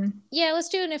fun. Yeah, let's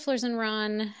do Nifflers and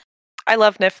Ron. I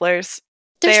love Nifflers.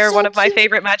 They're so one of my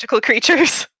favorite magical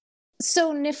creatures.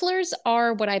 So Nifflers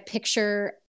are what I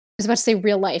picture. I was about to say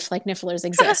real life, like Nifflers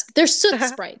exist. They're soot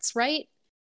sprites, right?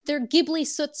 They're Ghibli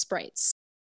soot sprites.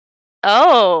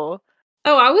 Oh,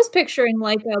 I was picturing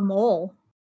like a mole.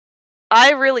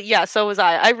 So was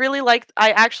I.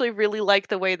 I actually really like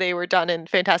the way they were done in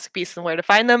Fantastic Beasts and Where to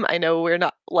Find Them. I know we're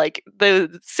not like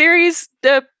the series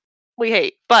we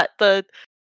hate, but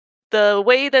the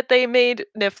way that they made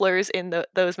Nifflers in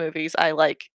those movies, I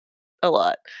like a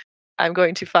lot. I'm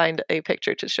going to find a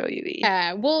picture to show you.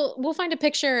 Yeah, we'll find a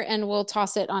picture and we'll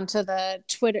toss it onto the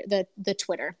Twitter. The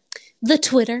Twitter.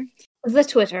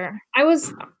 I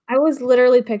was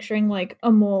literally picturing like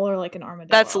a mole or like an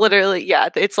armadillo. That's literally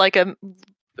it's like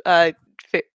a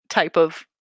type of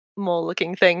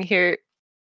mole-looking thing here.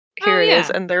 It is,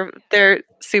 and they're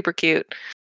super cute,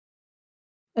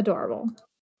 adorable.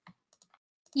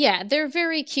 Yeah, they're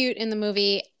very cute in the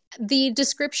movie. The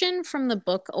description from the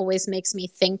book always makes me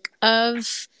think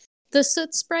of the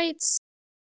soot sprites.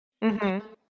 Mm-hmm.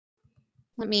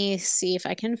 Let me see if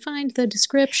I can find the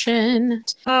description.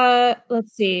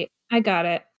 Let's see. I got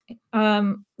it.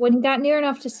 When he got near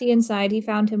enough to see inside, he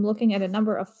found him looking at a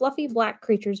number of fluffy black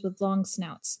creatures with long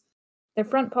snouts. Their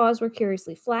front paws were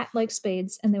curiously flat like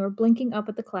spades, and they were blinking up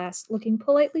at the class, looking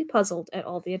politely puzzled at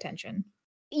all the attention.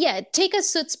 Yeah, take a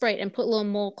soot sprite and put little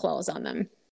mole claws on them.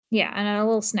 Yeah, and a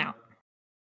little snout.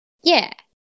 Yeah.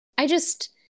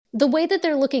 The way that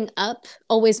they're looking up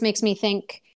always makes me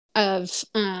think of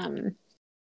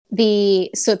the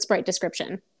soot sprite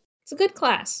description. It's a good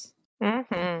class.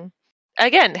 Mm-hmm.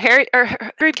 Again, Harry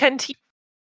can teach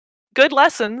good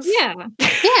lessons. Yeah.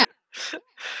 Yeah.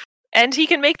 And he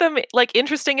can make them like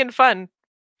interesting and fun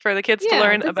for the kids to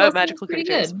learn about magical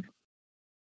creatures.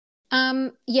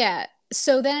 Good. Yeah.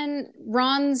 So then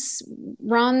Ron's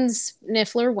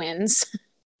Niffler wins.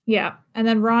 Yeah, and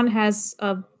then Ron has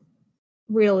a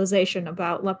realization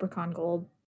about Leprechaun Gold.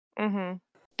 Mm-hmm.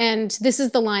 And this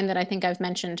is the line that I think I've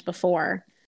mentioned before.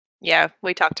 Yeah,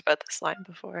 we talked about this line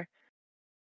before.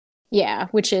 Yeah,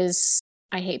 which is,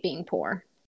 I hate being poor.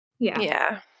 Yeah.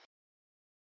 Yeah.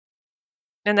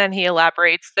 And then he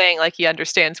elaborates, saying like he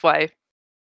understands why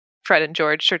Fred and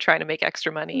George are trying to make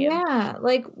extra money. Yeah,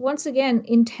 like once again,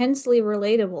 intensely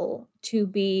relatable to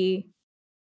be,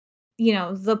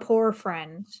 the poor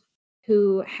friend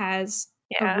who has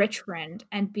a rich friend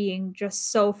and being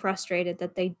just so frustrated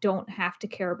that they don't have to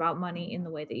care about money in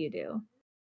the way that you do.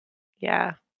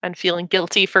 Yeah, and feeling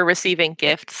guilty for receiving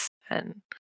gifts. And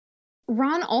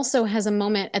Ron also has a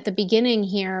moment at the beginning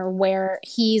here where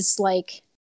he's like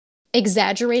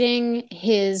exaggerating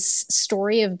his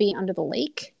story of being under the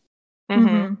lake.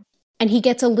 Mm-hmm. And he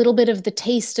gets a little bit of the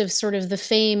taste of sort of the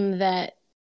fame that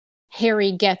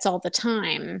Harry gets all the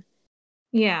time.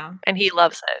 Yeah. And he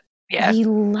loves it. Yeah. He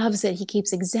loves it. He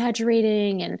keeps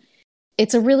exaggerating, and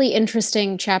it's a really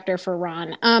interesting chapter for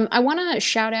Ron. I want to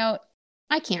shout out,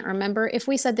 I can't remember if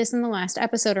we said this in the last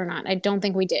episode or not. I don't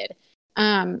think we did.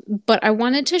 But I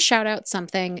wanted to shout out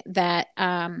something that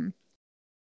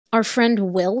our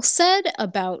friend Will said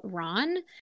about Ron.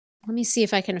 Let me see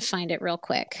if I can find it real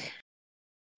quick.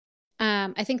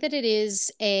 I think that it is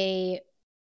a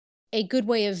good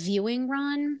way of viewing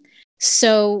Ron.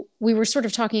 So we were sort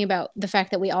of talking about the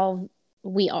fact that we all,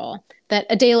 that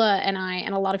Adela and I,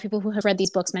 and a lot of people who have read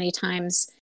these books many times,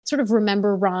 sort of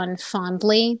remember Ron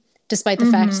fondly, despite the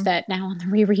fact that now on the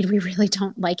reread, we really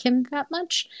don't like him that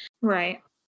much. Right.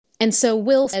 And so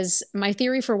Will says, my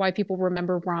theory for why people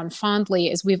remember Ron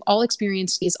fondly is we've all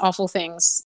experienced these awful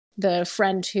things. The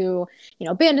friend who,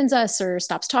 abandons us or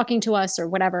stops talking to us or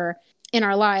whatever in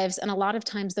our lives. And a lot of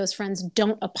times those friends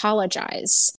don't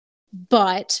apologize.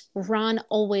 But Ron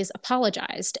always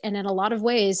apologized. And in a lot of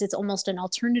ways, it's almost an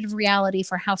alternative reality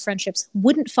for how friendships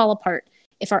wouldn't fall apart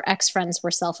if our ex-friends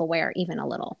were self-aware even a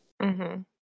little. Mm-hmm.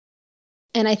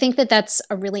 And I think that that's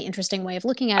a really interesting way of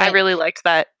looking at it. I really liked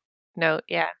that note,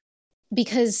 yeah.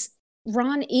 Because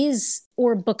Ron is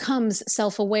or becomes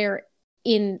self-aware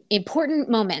in important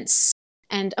moments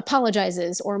and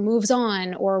apologizes or moves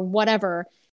on or whatever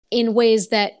in ways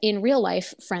that in real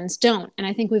life friends don't. And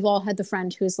I think we've all had the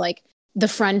friend who's like the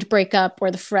friend breakup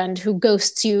or the friend who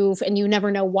ghosts you and you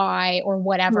never know why or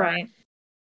whatever. Right.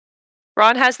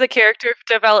 Ron has the character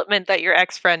development that your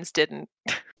ex-friends didn't.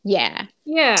 Yeah.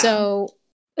 Yeah. So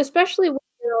especially when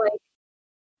you're like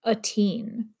a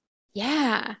teen.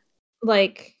 Yeah.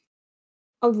 Like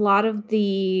a lot of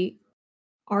the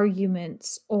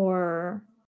arguments or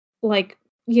like,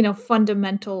 you know,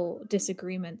 fundamental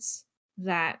disagreements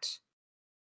that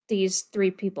these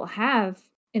three people have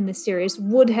in the series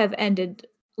would have ended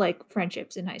like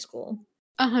friendships in high school.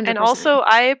 100%. And also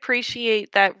I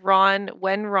appreciate that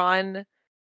when Ron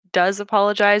does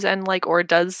apologize and like or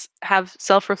does have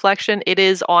self-reflection, it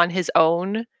is on his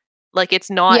own. Like it's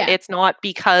not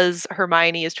because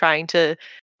Hermione is trying to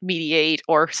mediate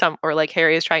or like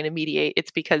Harry is trying to mediate.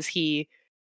 It's because he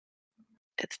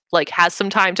like has some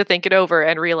time to think it over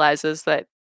and realizes that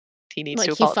he needs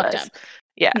to apologize. He fucked up.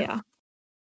 Yeah.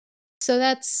 So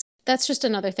that's just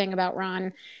another thing about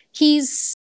Ron.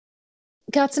 He's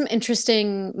got some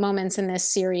interesting moments in this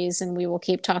series and we will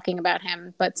keep talking about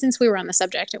him. But since we were on the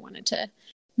subject, I wanted to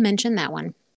mention that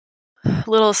one.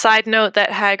 Little side note that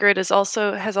Hagrid has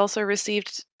also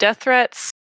received death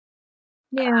threats.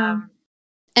 Yeah.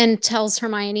 And tells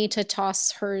Hermione to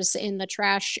toss hers in the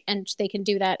trash, and they can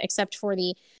do that except for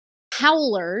the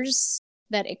howlers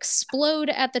that explode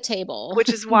at the table. Which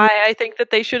is why I think that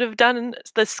the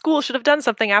school should have done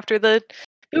something after the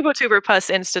Boobotuber Pus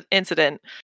incident.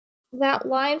 That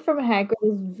line from Hagrid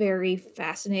is very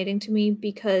fascinating to me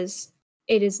because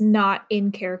it is not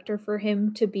in character for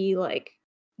him to be like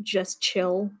just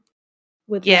chill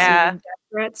with receiving death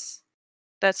threats.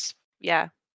 That's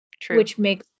true. Which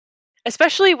makes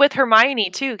especially with Hermione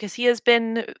too, because he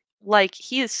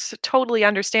totally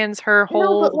understands her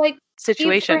whole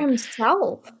situation. For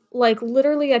himself, like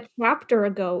literally a chapter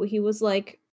ago, he was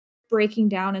like breaking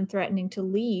down and threatening to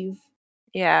leave.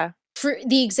 Yeah. For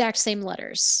the exact same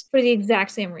letters. For the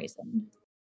exact same reason.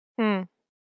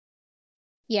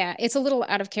 Yeah, it's a little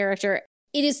out of character.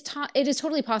 It is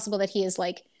totally possible that he is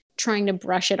like trying to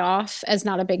brush it off as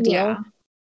not a big deal. Yeah.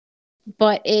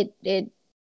 But it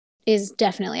is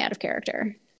definitely out of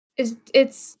character.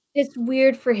 It's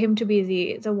weird for him to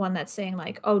be the one that's saying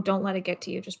like, "Oh, don't let it get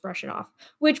to you, just brush it off."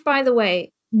 Which, by the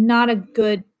way, not a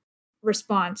good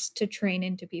response to train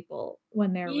into people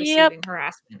when they're receiving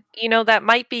harassment. You know, that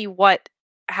might be what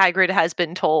Hagrid has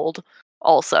been told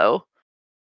also.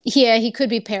 Yeah, he could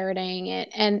be parroting it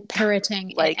and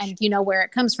you know where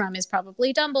it comes from is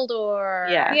probably Dumbledore.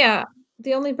 Yeah,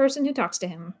 the only person who talks to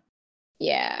him.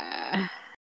 Yeah.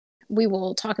 We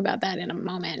will talk about that in a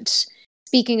moment.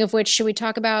 Speaking of which, should we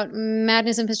talk about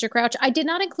Madness of Mr. Crouch? I did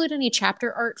not include any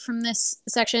chapter art from this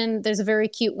section. There's a very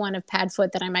cute one of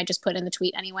Padfoot that I might just put in the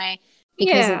tweet anyway.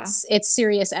 Because it's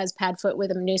serious as Padfoot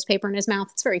with a newspaper in his mouth.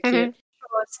 It's very cute.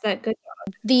 Oh, it's that good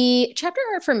dog. The chapter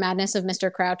art for Madness of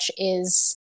Mr. Crouch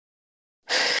is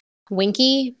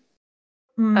Winky.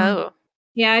 Oh.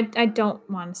 Yeah, I don't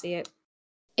want to see it.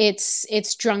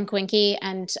 It's drunk Winky,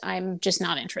 and I'm just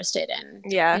not interested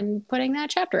in putting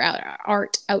that chapter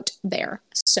art out there.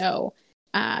 So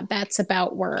that's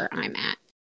about where I'm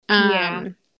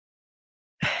at.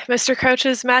 Mr.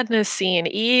 Crouch's madness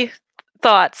scene.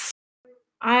 Thoughts?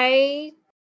 I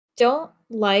don't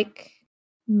like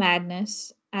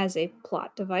madness as a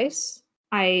plot device.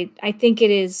 I think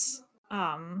it is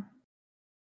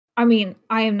I mean,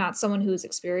 I am not someone who's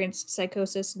experienced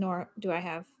psychosis, nor do I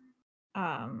have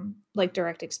like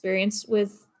direct experience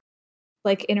with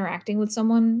like interacting with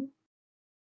someone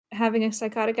having a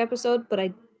psychotic episode, but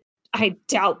I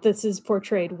doubt this is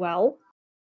portrayed well.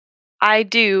 I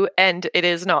do, and it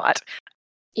is not.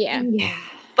 Yeah.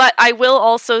 But I will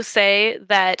also say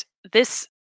that this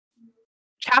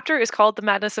chapter is called The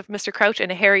Madness of Mr. Crouch, and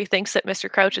Harry thinks that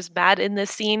Mr. Crouch is mad in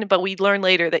this scene, but we learn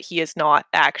later that he is not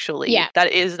actually. Yeah.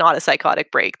 That is not a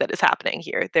psychotic break that is happening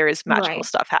here. There is magical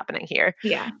stuff happening here.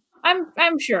 Yeah.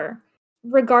 I'm sure.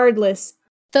 Regardless,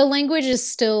 the language is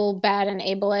still bad and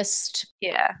ableist.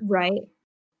 Yeah. Right.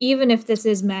 Even if this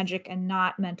is magic and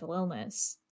not mental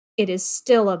illness, it is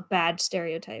still a bad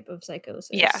stereotype of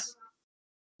psychosis.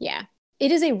 Yeah.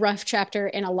 It is a rough chapter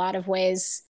in a lot of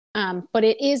ways, but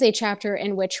it is a chapter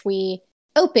in which we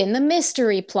open the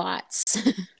mystery plots.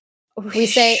 We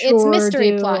say it's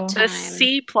mystery plot time. The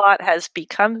C plot has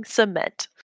become cement.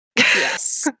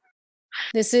 Yes.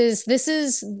 This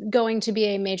is going to be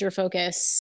a major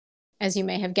focus, as you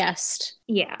may have guessed.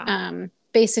 Yeah.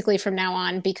 basically from now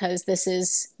on, because this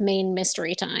is main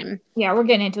mystery time. Yeah, we're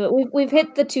getting into it. We've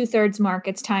hit the 2/3 mark.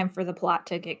 It's time for the plot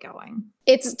to get going.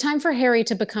 It's time for Harry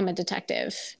to become a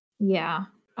detective. Yeah.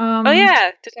 Oh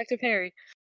yeah, Detective Harry.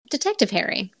 Detective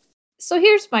Harry. So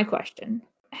here's my question.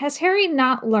 Has Harry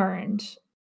not learned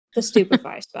the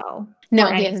stupefy spell?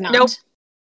 No, he has not.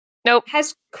 Nope.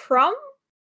 Has Krum?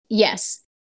 Yes.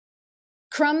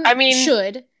 Krum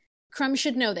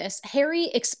should know this. Harry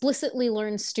explicitly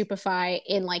learns stupefy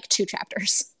in like 2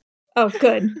 chapters. Oh,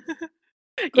 good.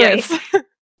 Great. Yes.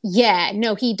 Yeah,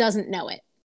 no, he doesn't know it.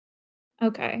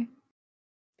 Okay.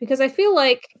 Because I feel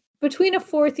like between a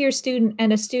 4th year student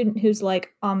and a student who's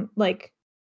like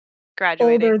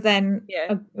graduating, older than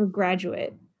a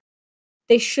graduate,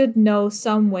 they should know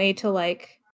some way to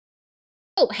like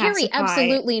Harry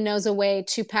absolutely knows a way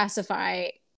to pacify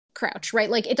Crouch, right?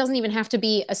 Like, it doesn't even have to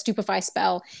be a stupefy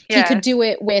spell. He could do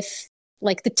it with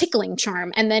like the tickling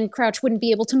charm, and then Crouch wouldn't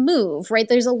be able to move, right?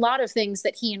 There's a lot of things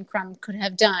that he and Krum could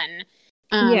have done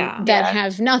that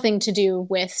have nothing to do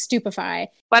with stupefy.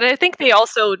 But I think they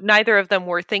also, neither of them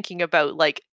were thinking about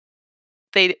like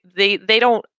they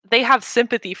have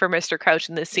sympathy for Mr. Crouch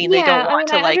in this scene. They don't want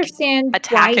to like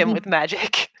attack him with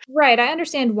magic. Right, I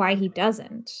understand why he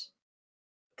doesn't.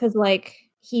 Because like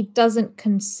he doesn't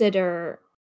consider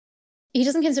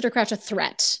Crouch a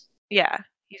threat. Yeah.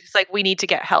 He's just like, we need to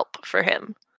get help for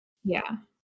him. Yeah.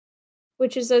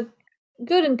 Which is a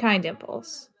good and kind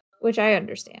impulse, which I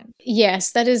understand.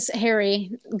 Yes, that is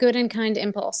Harry. Good and kind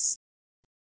impulse.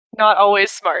 Not always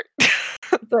smart.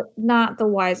 But not the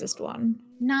wisest one.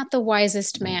 Not the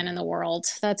wisest man in the world.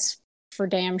 That's for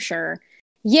damn sure.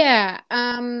 Yeah,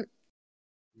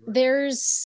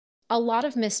 there's a lot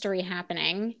of mystery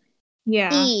happening. Yeah.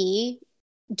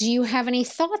 Do you have any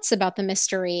thoughts about the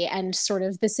mystery and sort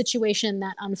of the situation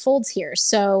that unfolds here?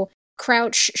 So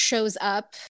Crouch shows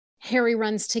up. Harry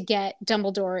runs to get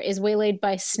Dumbledore, is waylaid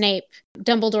by Snape.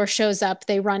 Dumbledore shows up.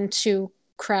 They run to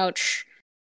Crouch.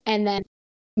 And then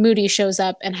Moody shows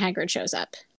up and Hagrid shows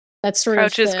up. That's sort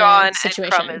Crouch of is the gone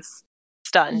situation. And Krum is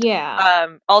stunned. Yeah.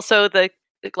 Also,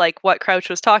 what Crouch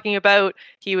was talking about,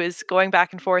 he was going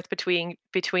back and forth between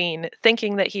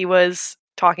thinking that he was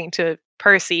talking to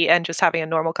Percy and just having a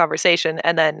normal conversation,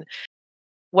 and then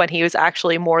when he was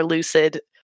actually more lucid,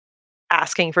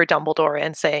 asking for Dumbledore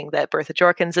and saying that Bertha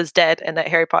Jorkins is dead and that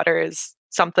Harry Potter is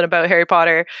something about Harry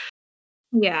Potter.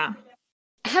 Yeah.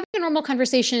 Having a normal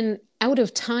conversation out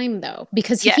of time, though,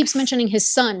 because he keeps mentioning his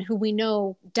son, who we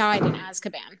know died in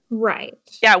Azkaban. Right.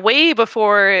 Yeah, way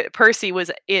before Percy was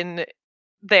in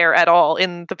there at all,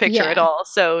 in the picture at all.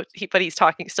 So he's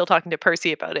still talking to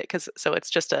Percy about it, so it's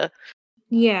just a...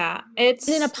 Yeah, it's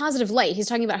in a positive light. He's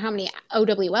talking about how many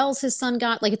OWLs his son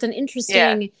got. Like, it's an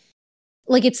interesting...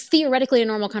 Like, it's theoretically a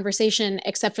normal conversation,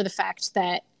 except for the fact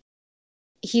that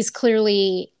he's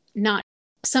clearly not...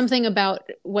 Something about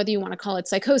whether you want to call it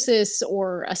psychosis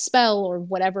or a spell or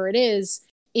whatever it is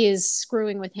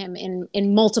screwing with him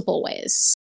in multiple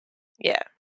ways. Yeah.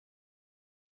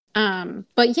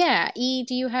 But yeah, E,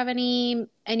 do you have any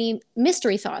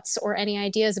mystery thoughts or any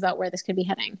ideas about where this could be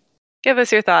heading? Give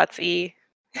us your thoughts, E.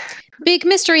 Big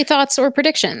mystery thoughts or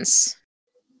predictions?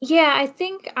 Yeah, I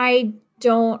think I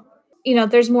don't...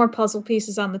 there's more puzzle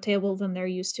pieces on the table than there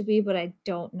used to be, but I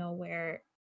don't know where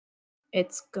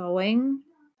it's going.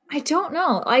 I don't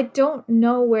know. I don't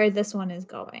know where this one is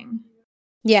going.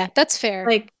 Yeah, that's fair.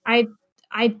 Like,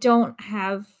 I don't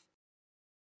have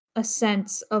a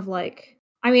sense of, like...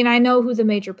 I mean, I know who the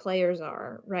major players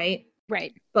are, right?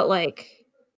 Right. But, like,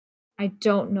 I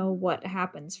don't know what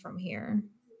happens from here.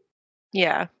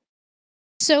 Yeah.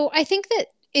 So I think that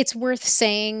it's worth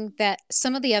saying that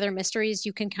some of the other mysteries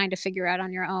you can kind of figure out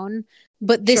on your own,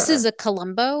 but this is a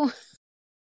Columbo.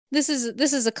 This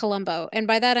is a Columbo, and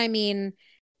by that I mean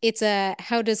it's a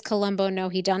how does Columbo know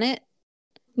he done it,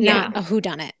 not a who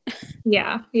done it.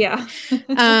 Yeah.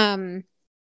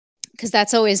 Because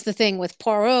that's always the thing with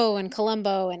Poirot and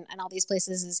Columbo and all these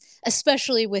places, is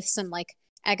especially with some like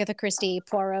Agatha Christie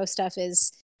Poirot stuff,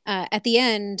 is at the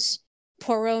end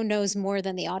Poirot knows more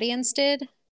than the audience did.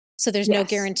 So there's no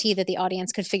guarantee that the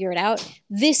audience could figure it out.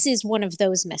 This is one of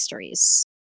those mysteries.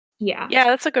 Yeah. Yeah,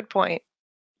 that's a good point.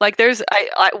 Like,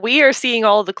 we are seeing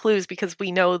all the clues because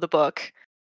we know the book.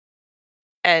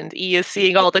 And E is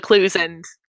seeing all the clues and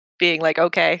being like,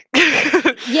 okay.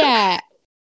 Yeah.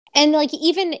 And like,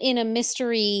 even in a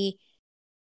mystery,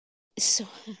 so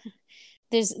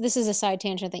this is a side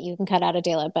tangent that you can cut out,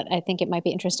 Adela, but I think it might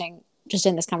be interesting just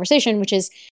in this conversation, which is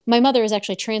my mother is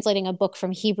actually translating a book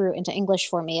from Hebrew into English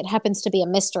for me. It happens to be a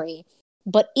mystery,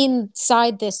 but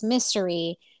inside this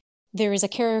mystery, there is a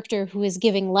character who is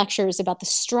giving lectures about the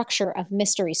structure of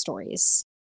mystery stories.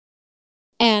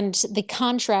 And the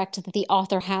contract that the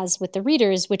author has with the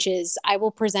readers, which is, I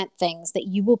will present things that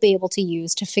you will be able to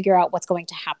use to figure out what's going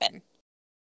to happen.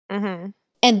 Mm-hmm.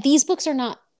 And these books are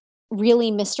not really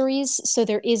mysteries, so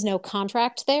there is no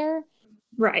contract there.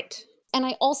 Right. And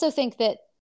I also think that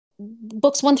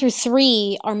books 1 through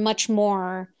 3 are much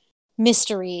more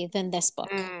mystery than this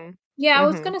book. Yeah, I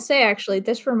was going to say, actually,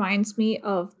 this reminds me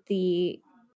of the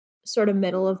sort of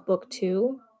middle of book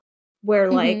 2,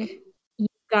 where, like, you've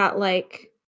got, like,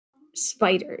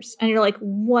 spiders, and you're like,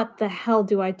 what the hell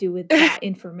do I do with that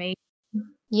information?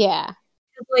 Yeah.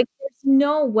 Like, there's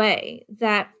no way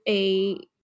that a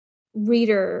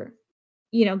reader,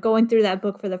 you know, going through that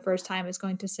book for the first time is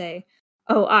going to say,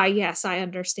 oh, yes, I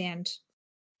understand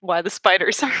why the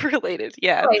spiders are related.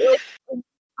 Yeah. Right, like,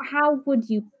 how would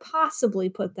you possibly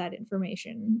put that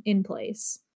information in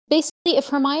place? Basically, if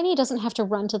Hermione doesn't have to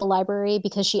run to the library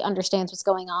because she understands what's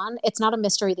going on, it's not a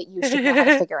mystery that you should know how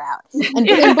to figure out. And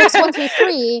in books 1 through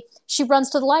 3, she runs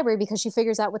to the library because she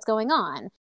figures out what's going on.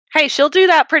 Hey, she'll do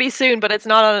that pretty soon, but it's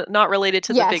not related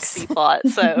to the big C plot.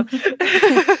 So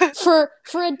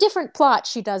for a different plot,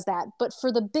 she does that, but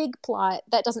for the big plot,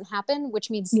 that doesn't happen, which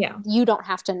means you don't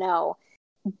have to know.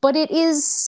 But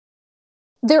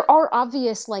there are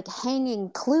obvious, like,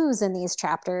 hanging clues in these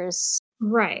chapters.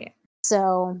 Right.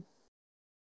 So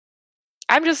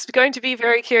I'm just going to be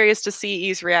very curious to see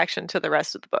E's reaction to the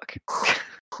rest of the book.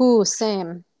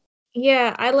 Same.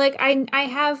 Yeah, I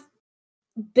have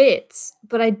bits,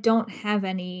 but I don't have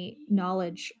any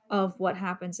knowledge of what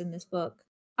happens in this book.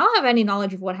 I don't have any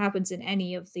knowledge of what happens in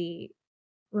any of the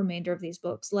remainder of these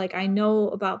books. Like, I know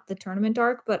about the tournament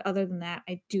arc, but other than that,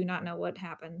 I do not know what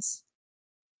happens.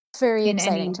 Very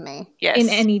exciting to me. Yes, in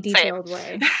any detailed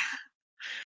way.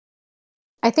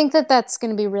 I think that that's going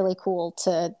to be really cool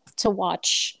to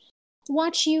watch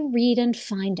you read and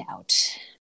find out.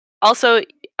 Also,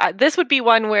 this would be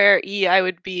one where I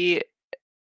would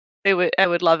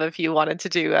love if you wanted to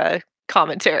do a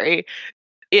commentary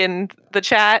in the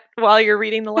chat while you're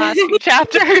reading the last few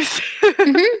chapters.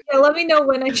 Yeah, let me know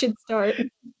when I should start.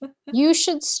 You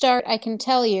should start, I can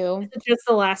tell you. It's just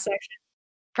the last section.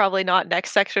 Probably not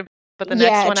next section, but the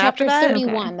next one after that. Chapter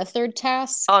 31, the third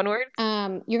task. Onward.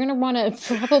 You're going to want to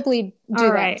probably do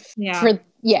All that. Right.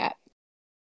 Yeah.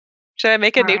 Should I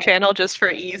make a new channel just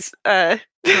for E's? Yeah,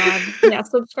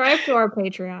 subscribe to our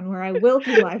Patreon where I will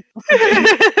be live.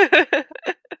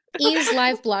 E's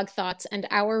live blog thoughts and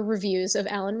our reviews of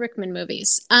Alan Rickman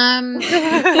movies.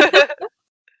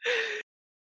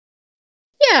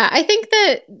 Yeah, I think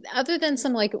that other than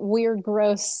some, like, weird,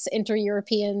 gross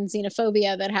inter-European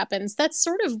xenophobia that happens, that's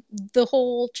sort of the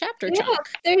whole chapter chunk.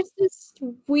 There's this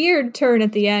weird turn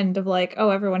at the end of, like, oh,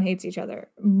 everyone hates each other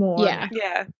more.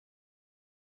 Yeah.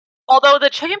 Although the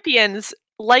champions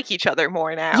like each other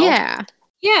more now.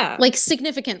 Yeah. Like,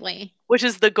 significantly. Which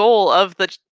is the goal of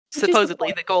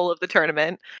supposedly the goal of the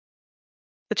tournament.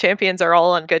 The champions are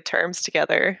all on good terms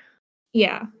together.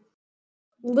 Yeah.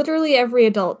 Literally every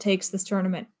adult takes this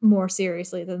tournament more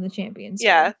seriously than the champions.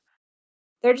 Yeah.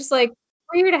 They're just like,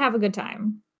 we're here to have a good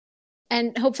time.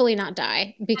 And hopefully not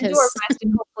die. Because and do our best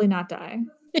and hopefully not die.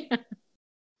 Yeah.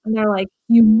 And they're like,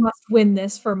 you must win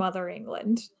this for Mother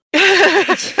England.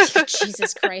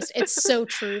 Jesus Christ. It's so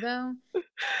true, though.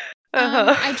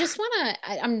 I just want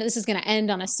to, this is going to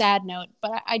end on a sad note,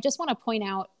 but I just want to point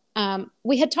out,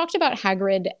 we had talked about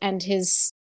Hagrid and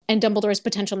Dumbledore's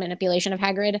potential manipulation of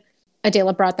Hagrid.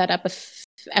 Adela brought that up an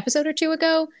episode or two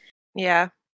ago. Yeah.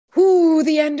 Ooh,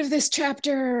 the end of this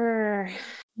chapter.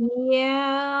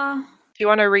 Yeah. Do you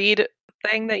want to read the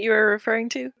thing that you were referring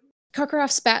to? Karkaroff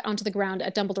spat onto the ground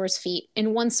at Dumbledore's feet.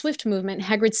 In one swift movement,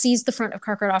 Hagrid seized the front of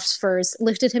Karkaroff's furs,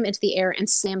 lifted him into the air, and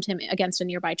slammed him against a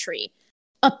nearby tree.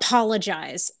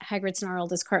 Apologize, Hagrid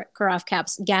snarled as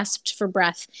Karkaroff gasped for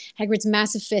breath, Hagrid's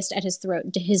massive fist at his throat,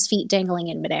 his feet dangling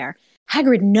in midair.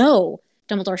 Hagrid, no!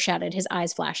 Dumbledore shouted, his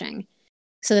eyes flashing.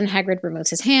 So then Hagrid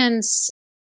removes his hands.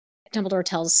 Dumbledore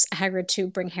tells Hagrid to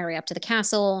bring Harry up to the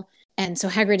castle. And so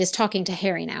Hagrid is talking to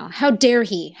Harry now. How dare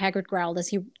he, Hagrid growled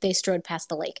as they strode past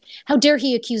the lake. How dare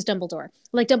he accuse Dumbledore?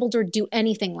 Like Dumbledore do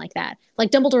anything like that.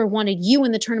 Like Dumbledore wanted you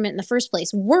in the tournament in the first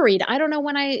place. Worried. I don't know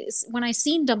when I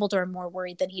seen Dumbledore more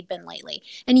worried than he'd been lately.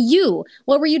 And you,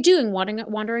 what were you doing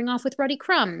wandering off with Ruddy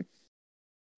Crumb?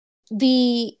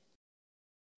 The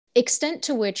extent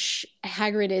to which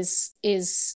Hagrid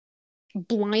is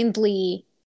blindly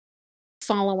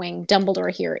following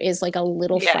Dumbledore here is like a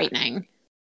little frightening.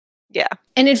 Yeah.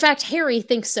 And in fact, Harry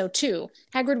thinks so too.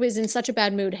 Hagrid was in such a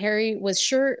bad mood. Harry was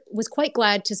quite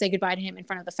glad to say goodbye to him in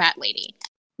front of the fat lady.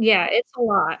 Yeah, it's a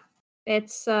lot.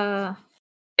 It's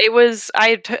It was I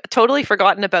had totally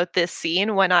forgotten about this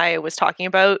scene when I was talking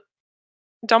about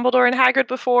Dumbledore and Hagrid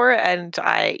before, and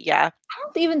I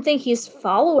don't even think he's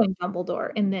following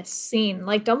Dumbledore in this scene.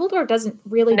 Like Dumbledore doesn't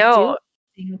really do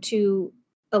anything to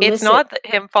elicit. It's not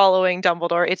him following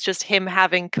Dumbledore, it's just him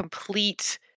having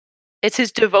complete it's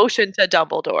his devotion to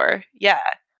Dumbledore. Yeah.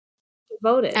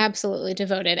 Devoted. Absolutely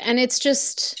devoted. And it's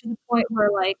just to the point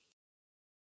where like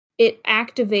it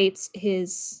activates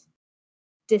his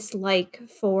dislike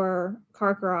for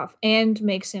Karkaroff and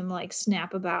makes him like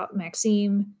snap about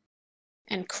Maxime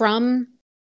and Krum.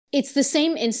 It's the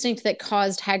same instinct that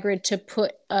caused Hagrid to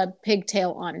put a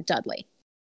pigtail on Dudley.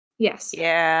 Yes.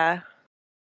 Yeah.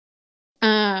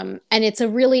 And it's a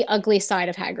really ugly side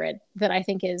of Hagrid that I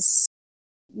think is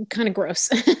kind of gross.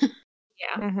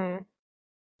 Yeah.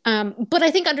 Mm-hmm. But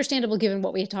I think understandable given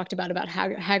what we had talked about how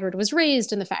Hagrid was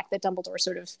raised and the fact that Dumbledore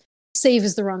sort of save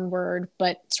is the wrong word,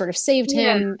 but sort of saved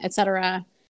him, etc.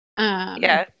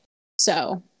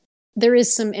 So there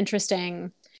is some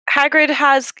interesting. Hagrid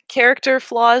has character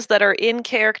flaws that are in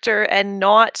character and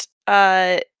not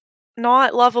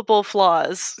lovable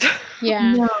flaws.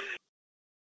 Yeah. No.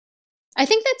 I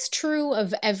think that's true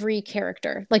of every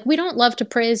character. Like, we don't love to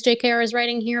praise JKR's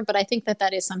writing here, but I think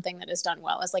that is something that is done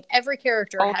well. Is like every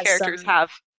character all characters have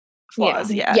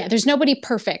flaws. Yeah, there's nobody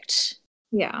perfect.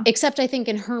 Yeah. Except I think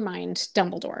in her mind,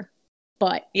 Dumbledore.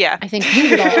 But yeah, I think we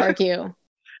would all argue.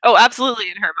 Oh,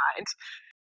 absolutely in her mind.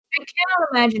 I cannot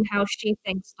imagine how she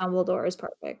thinks Dumbledore is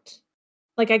perfect.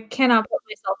 Like, I cannot put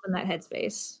myself in that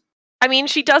headspace. I mean,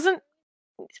 she doesn't.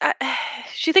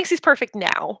 She thinks he's perfect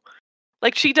now.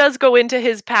 Like, she does go into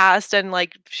his past and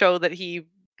like show that he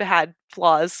had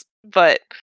flaws, but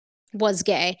was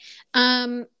gay.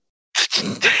 I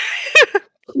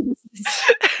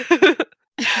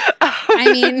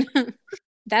mean,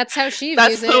 that's how she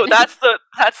views it.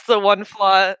 That's the one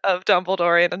flaw of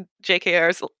Dumbledore in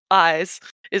JKR's eyes,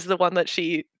 is the one that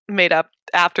she made up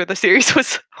after the series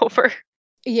was over.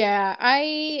 Yeah,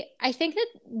 I think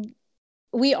that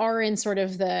we are in sort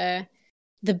of the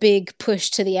big push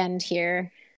to the end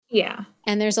here. Yeah.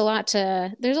 And there's a lot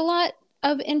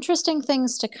of interesting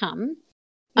things to come.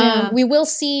 Yeah. We will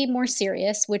see more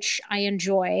Sirius, which I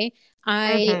enjoy.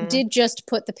 I did just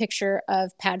put the picture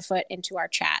of Padfoot into our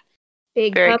chat. Very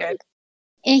good.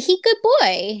 And he good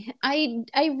boy.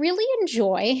 I really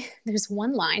enjoy. There's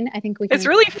one line I think we can. It's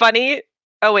really funny.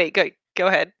 Oh wait, go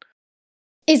ahead.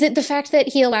 Is it the fact that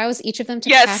he allows each of them to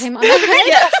pat him on the head?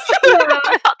 Yes.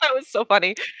 I thought that was so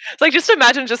funny. It's like, just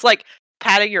imagine just like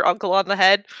patting your uncle on the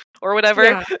head or whatever.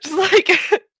 Yeah. Just like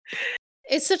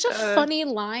it's such a funny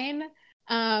line.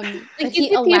 Like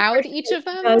he allowed each of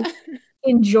them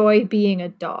enjoy being a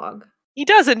dog. He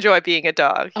does enjoy being a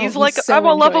dog. He's like, I'm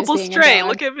a lovable stray.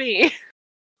 Look at me.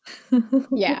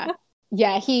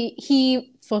 Yeah.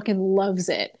 He fucking loves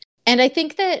it. And I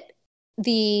think that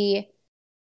the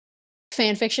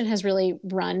fan fiction has really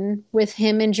run with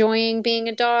him enjoying being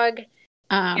a dog.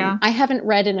 I haven't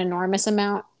read an enormous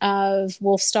amount of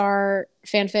Wolfstar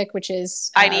fanfic, which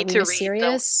is I need to read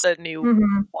the new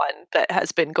one that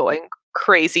has been going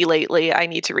crazy lately. I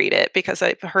need to read it because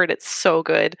I've heard it's so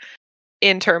good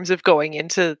in terms of going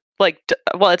into like,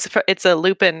 well, it's a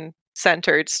Lupin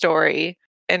centered story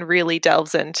and really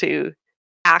delves into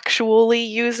actually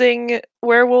using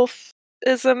werewolfism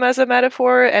as a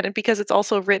metaphor, and because it's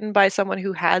also written by someone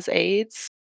who has AIDS,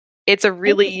 it's a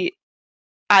really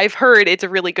I've heard it's a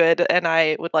really good, and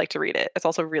I would like to read it. It's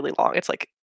also really long. It's like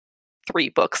 3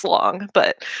 books long,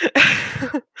 but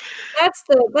that's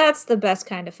the best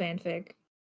kind of fanfic.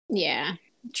 Yeah,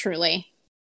 truly.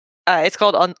 It's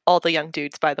called All the Young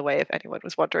Dudes, by the way, if anyone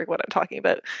was wondering what I'm talking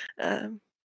about.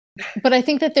 But I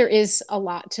think that there is a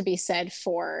lot to be said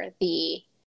for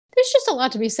there's just a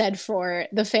lot to be said for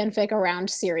the fanfic around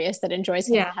Sirius that enjoys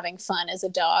him having fun as a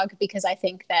dog, because I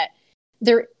think that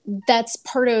that's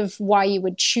part of why you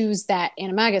would choose that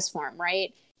Animagus form,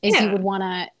 right? Is you would want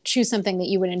to choose something that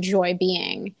you would enjoy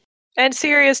being. And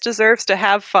Sirius deserves to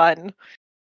have fun.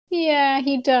 Yeah,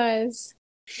 he does.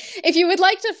 If you would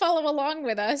like to follow along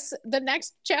with us, the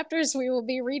next chapters we will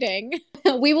be reading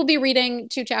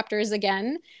 2 chapters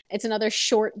again. It's another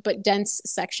short but dense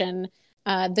section.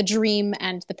 The Dream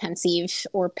and the Pensieve,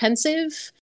 or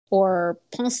Pensive, or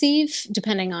Pensive,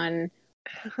 depending on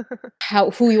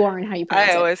who you are and how you pronounce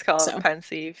it. I always call it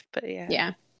Pensieve, but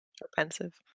yeah, or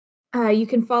Pensive. You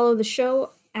can follow the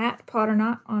show at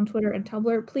Potternot on Twitter and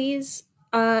Tumblr. Please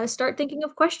start thinking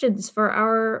of questions for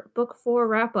our book 4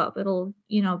 wrap up. It'll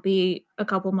be a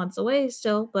couple months away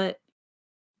still, but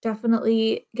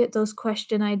definitely get those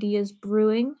question ideas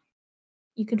brewing.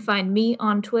 You can find me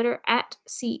on Twitter at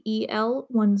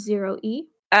CEL10E.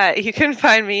 You can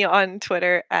find me on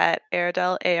Twitter at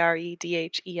Aredel,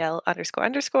 AREDHEL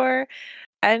 __.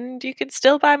 And you can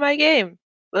still buy my game.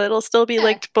 It'll still be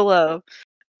linked below.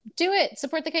 Do it.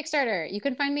 Support the Kickstarter. You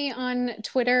can find me on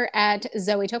Twitter at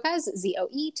Zoe Topaz,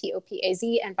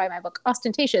 ZOETOPAZ, and buy my book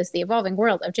Ostentatious, The Evolving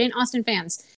World of Jane Austen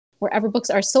Fans, wherever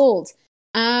books are sold.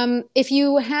 If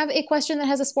you have a question that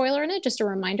has a spoiler in it, just a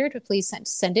reminder to please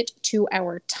send it to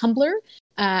our Tumblr.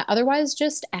 Otherwise,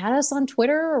 just add us on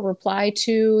Twitter or reply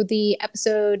to the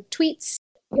episode tweets.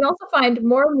 You can also find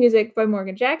more music by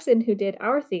Morgan Jackson, who did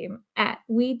our theme, at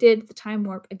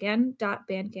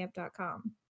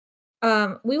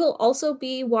wedidthetimewardagain.bandcamp.com. We will also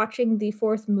be watching the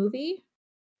 4th movie,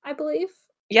 I believe.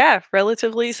 Yeah,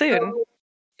 relatively soon. So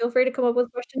feel free to come up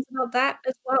with questions about that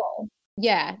as well.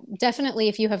 Yeah, definitely.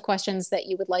 If you have questions that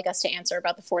you would like us to answer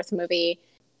about the 4th movie,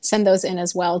 send those in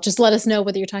as well. Just let us know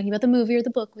whether you're talking about the movie or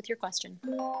the book with your question.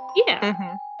 Yeah.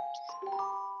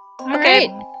 Mm-hmm. All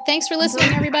right. Thanks for listening,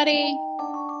 everybody.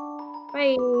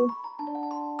 Bye.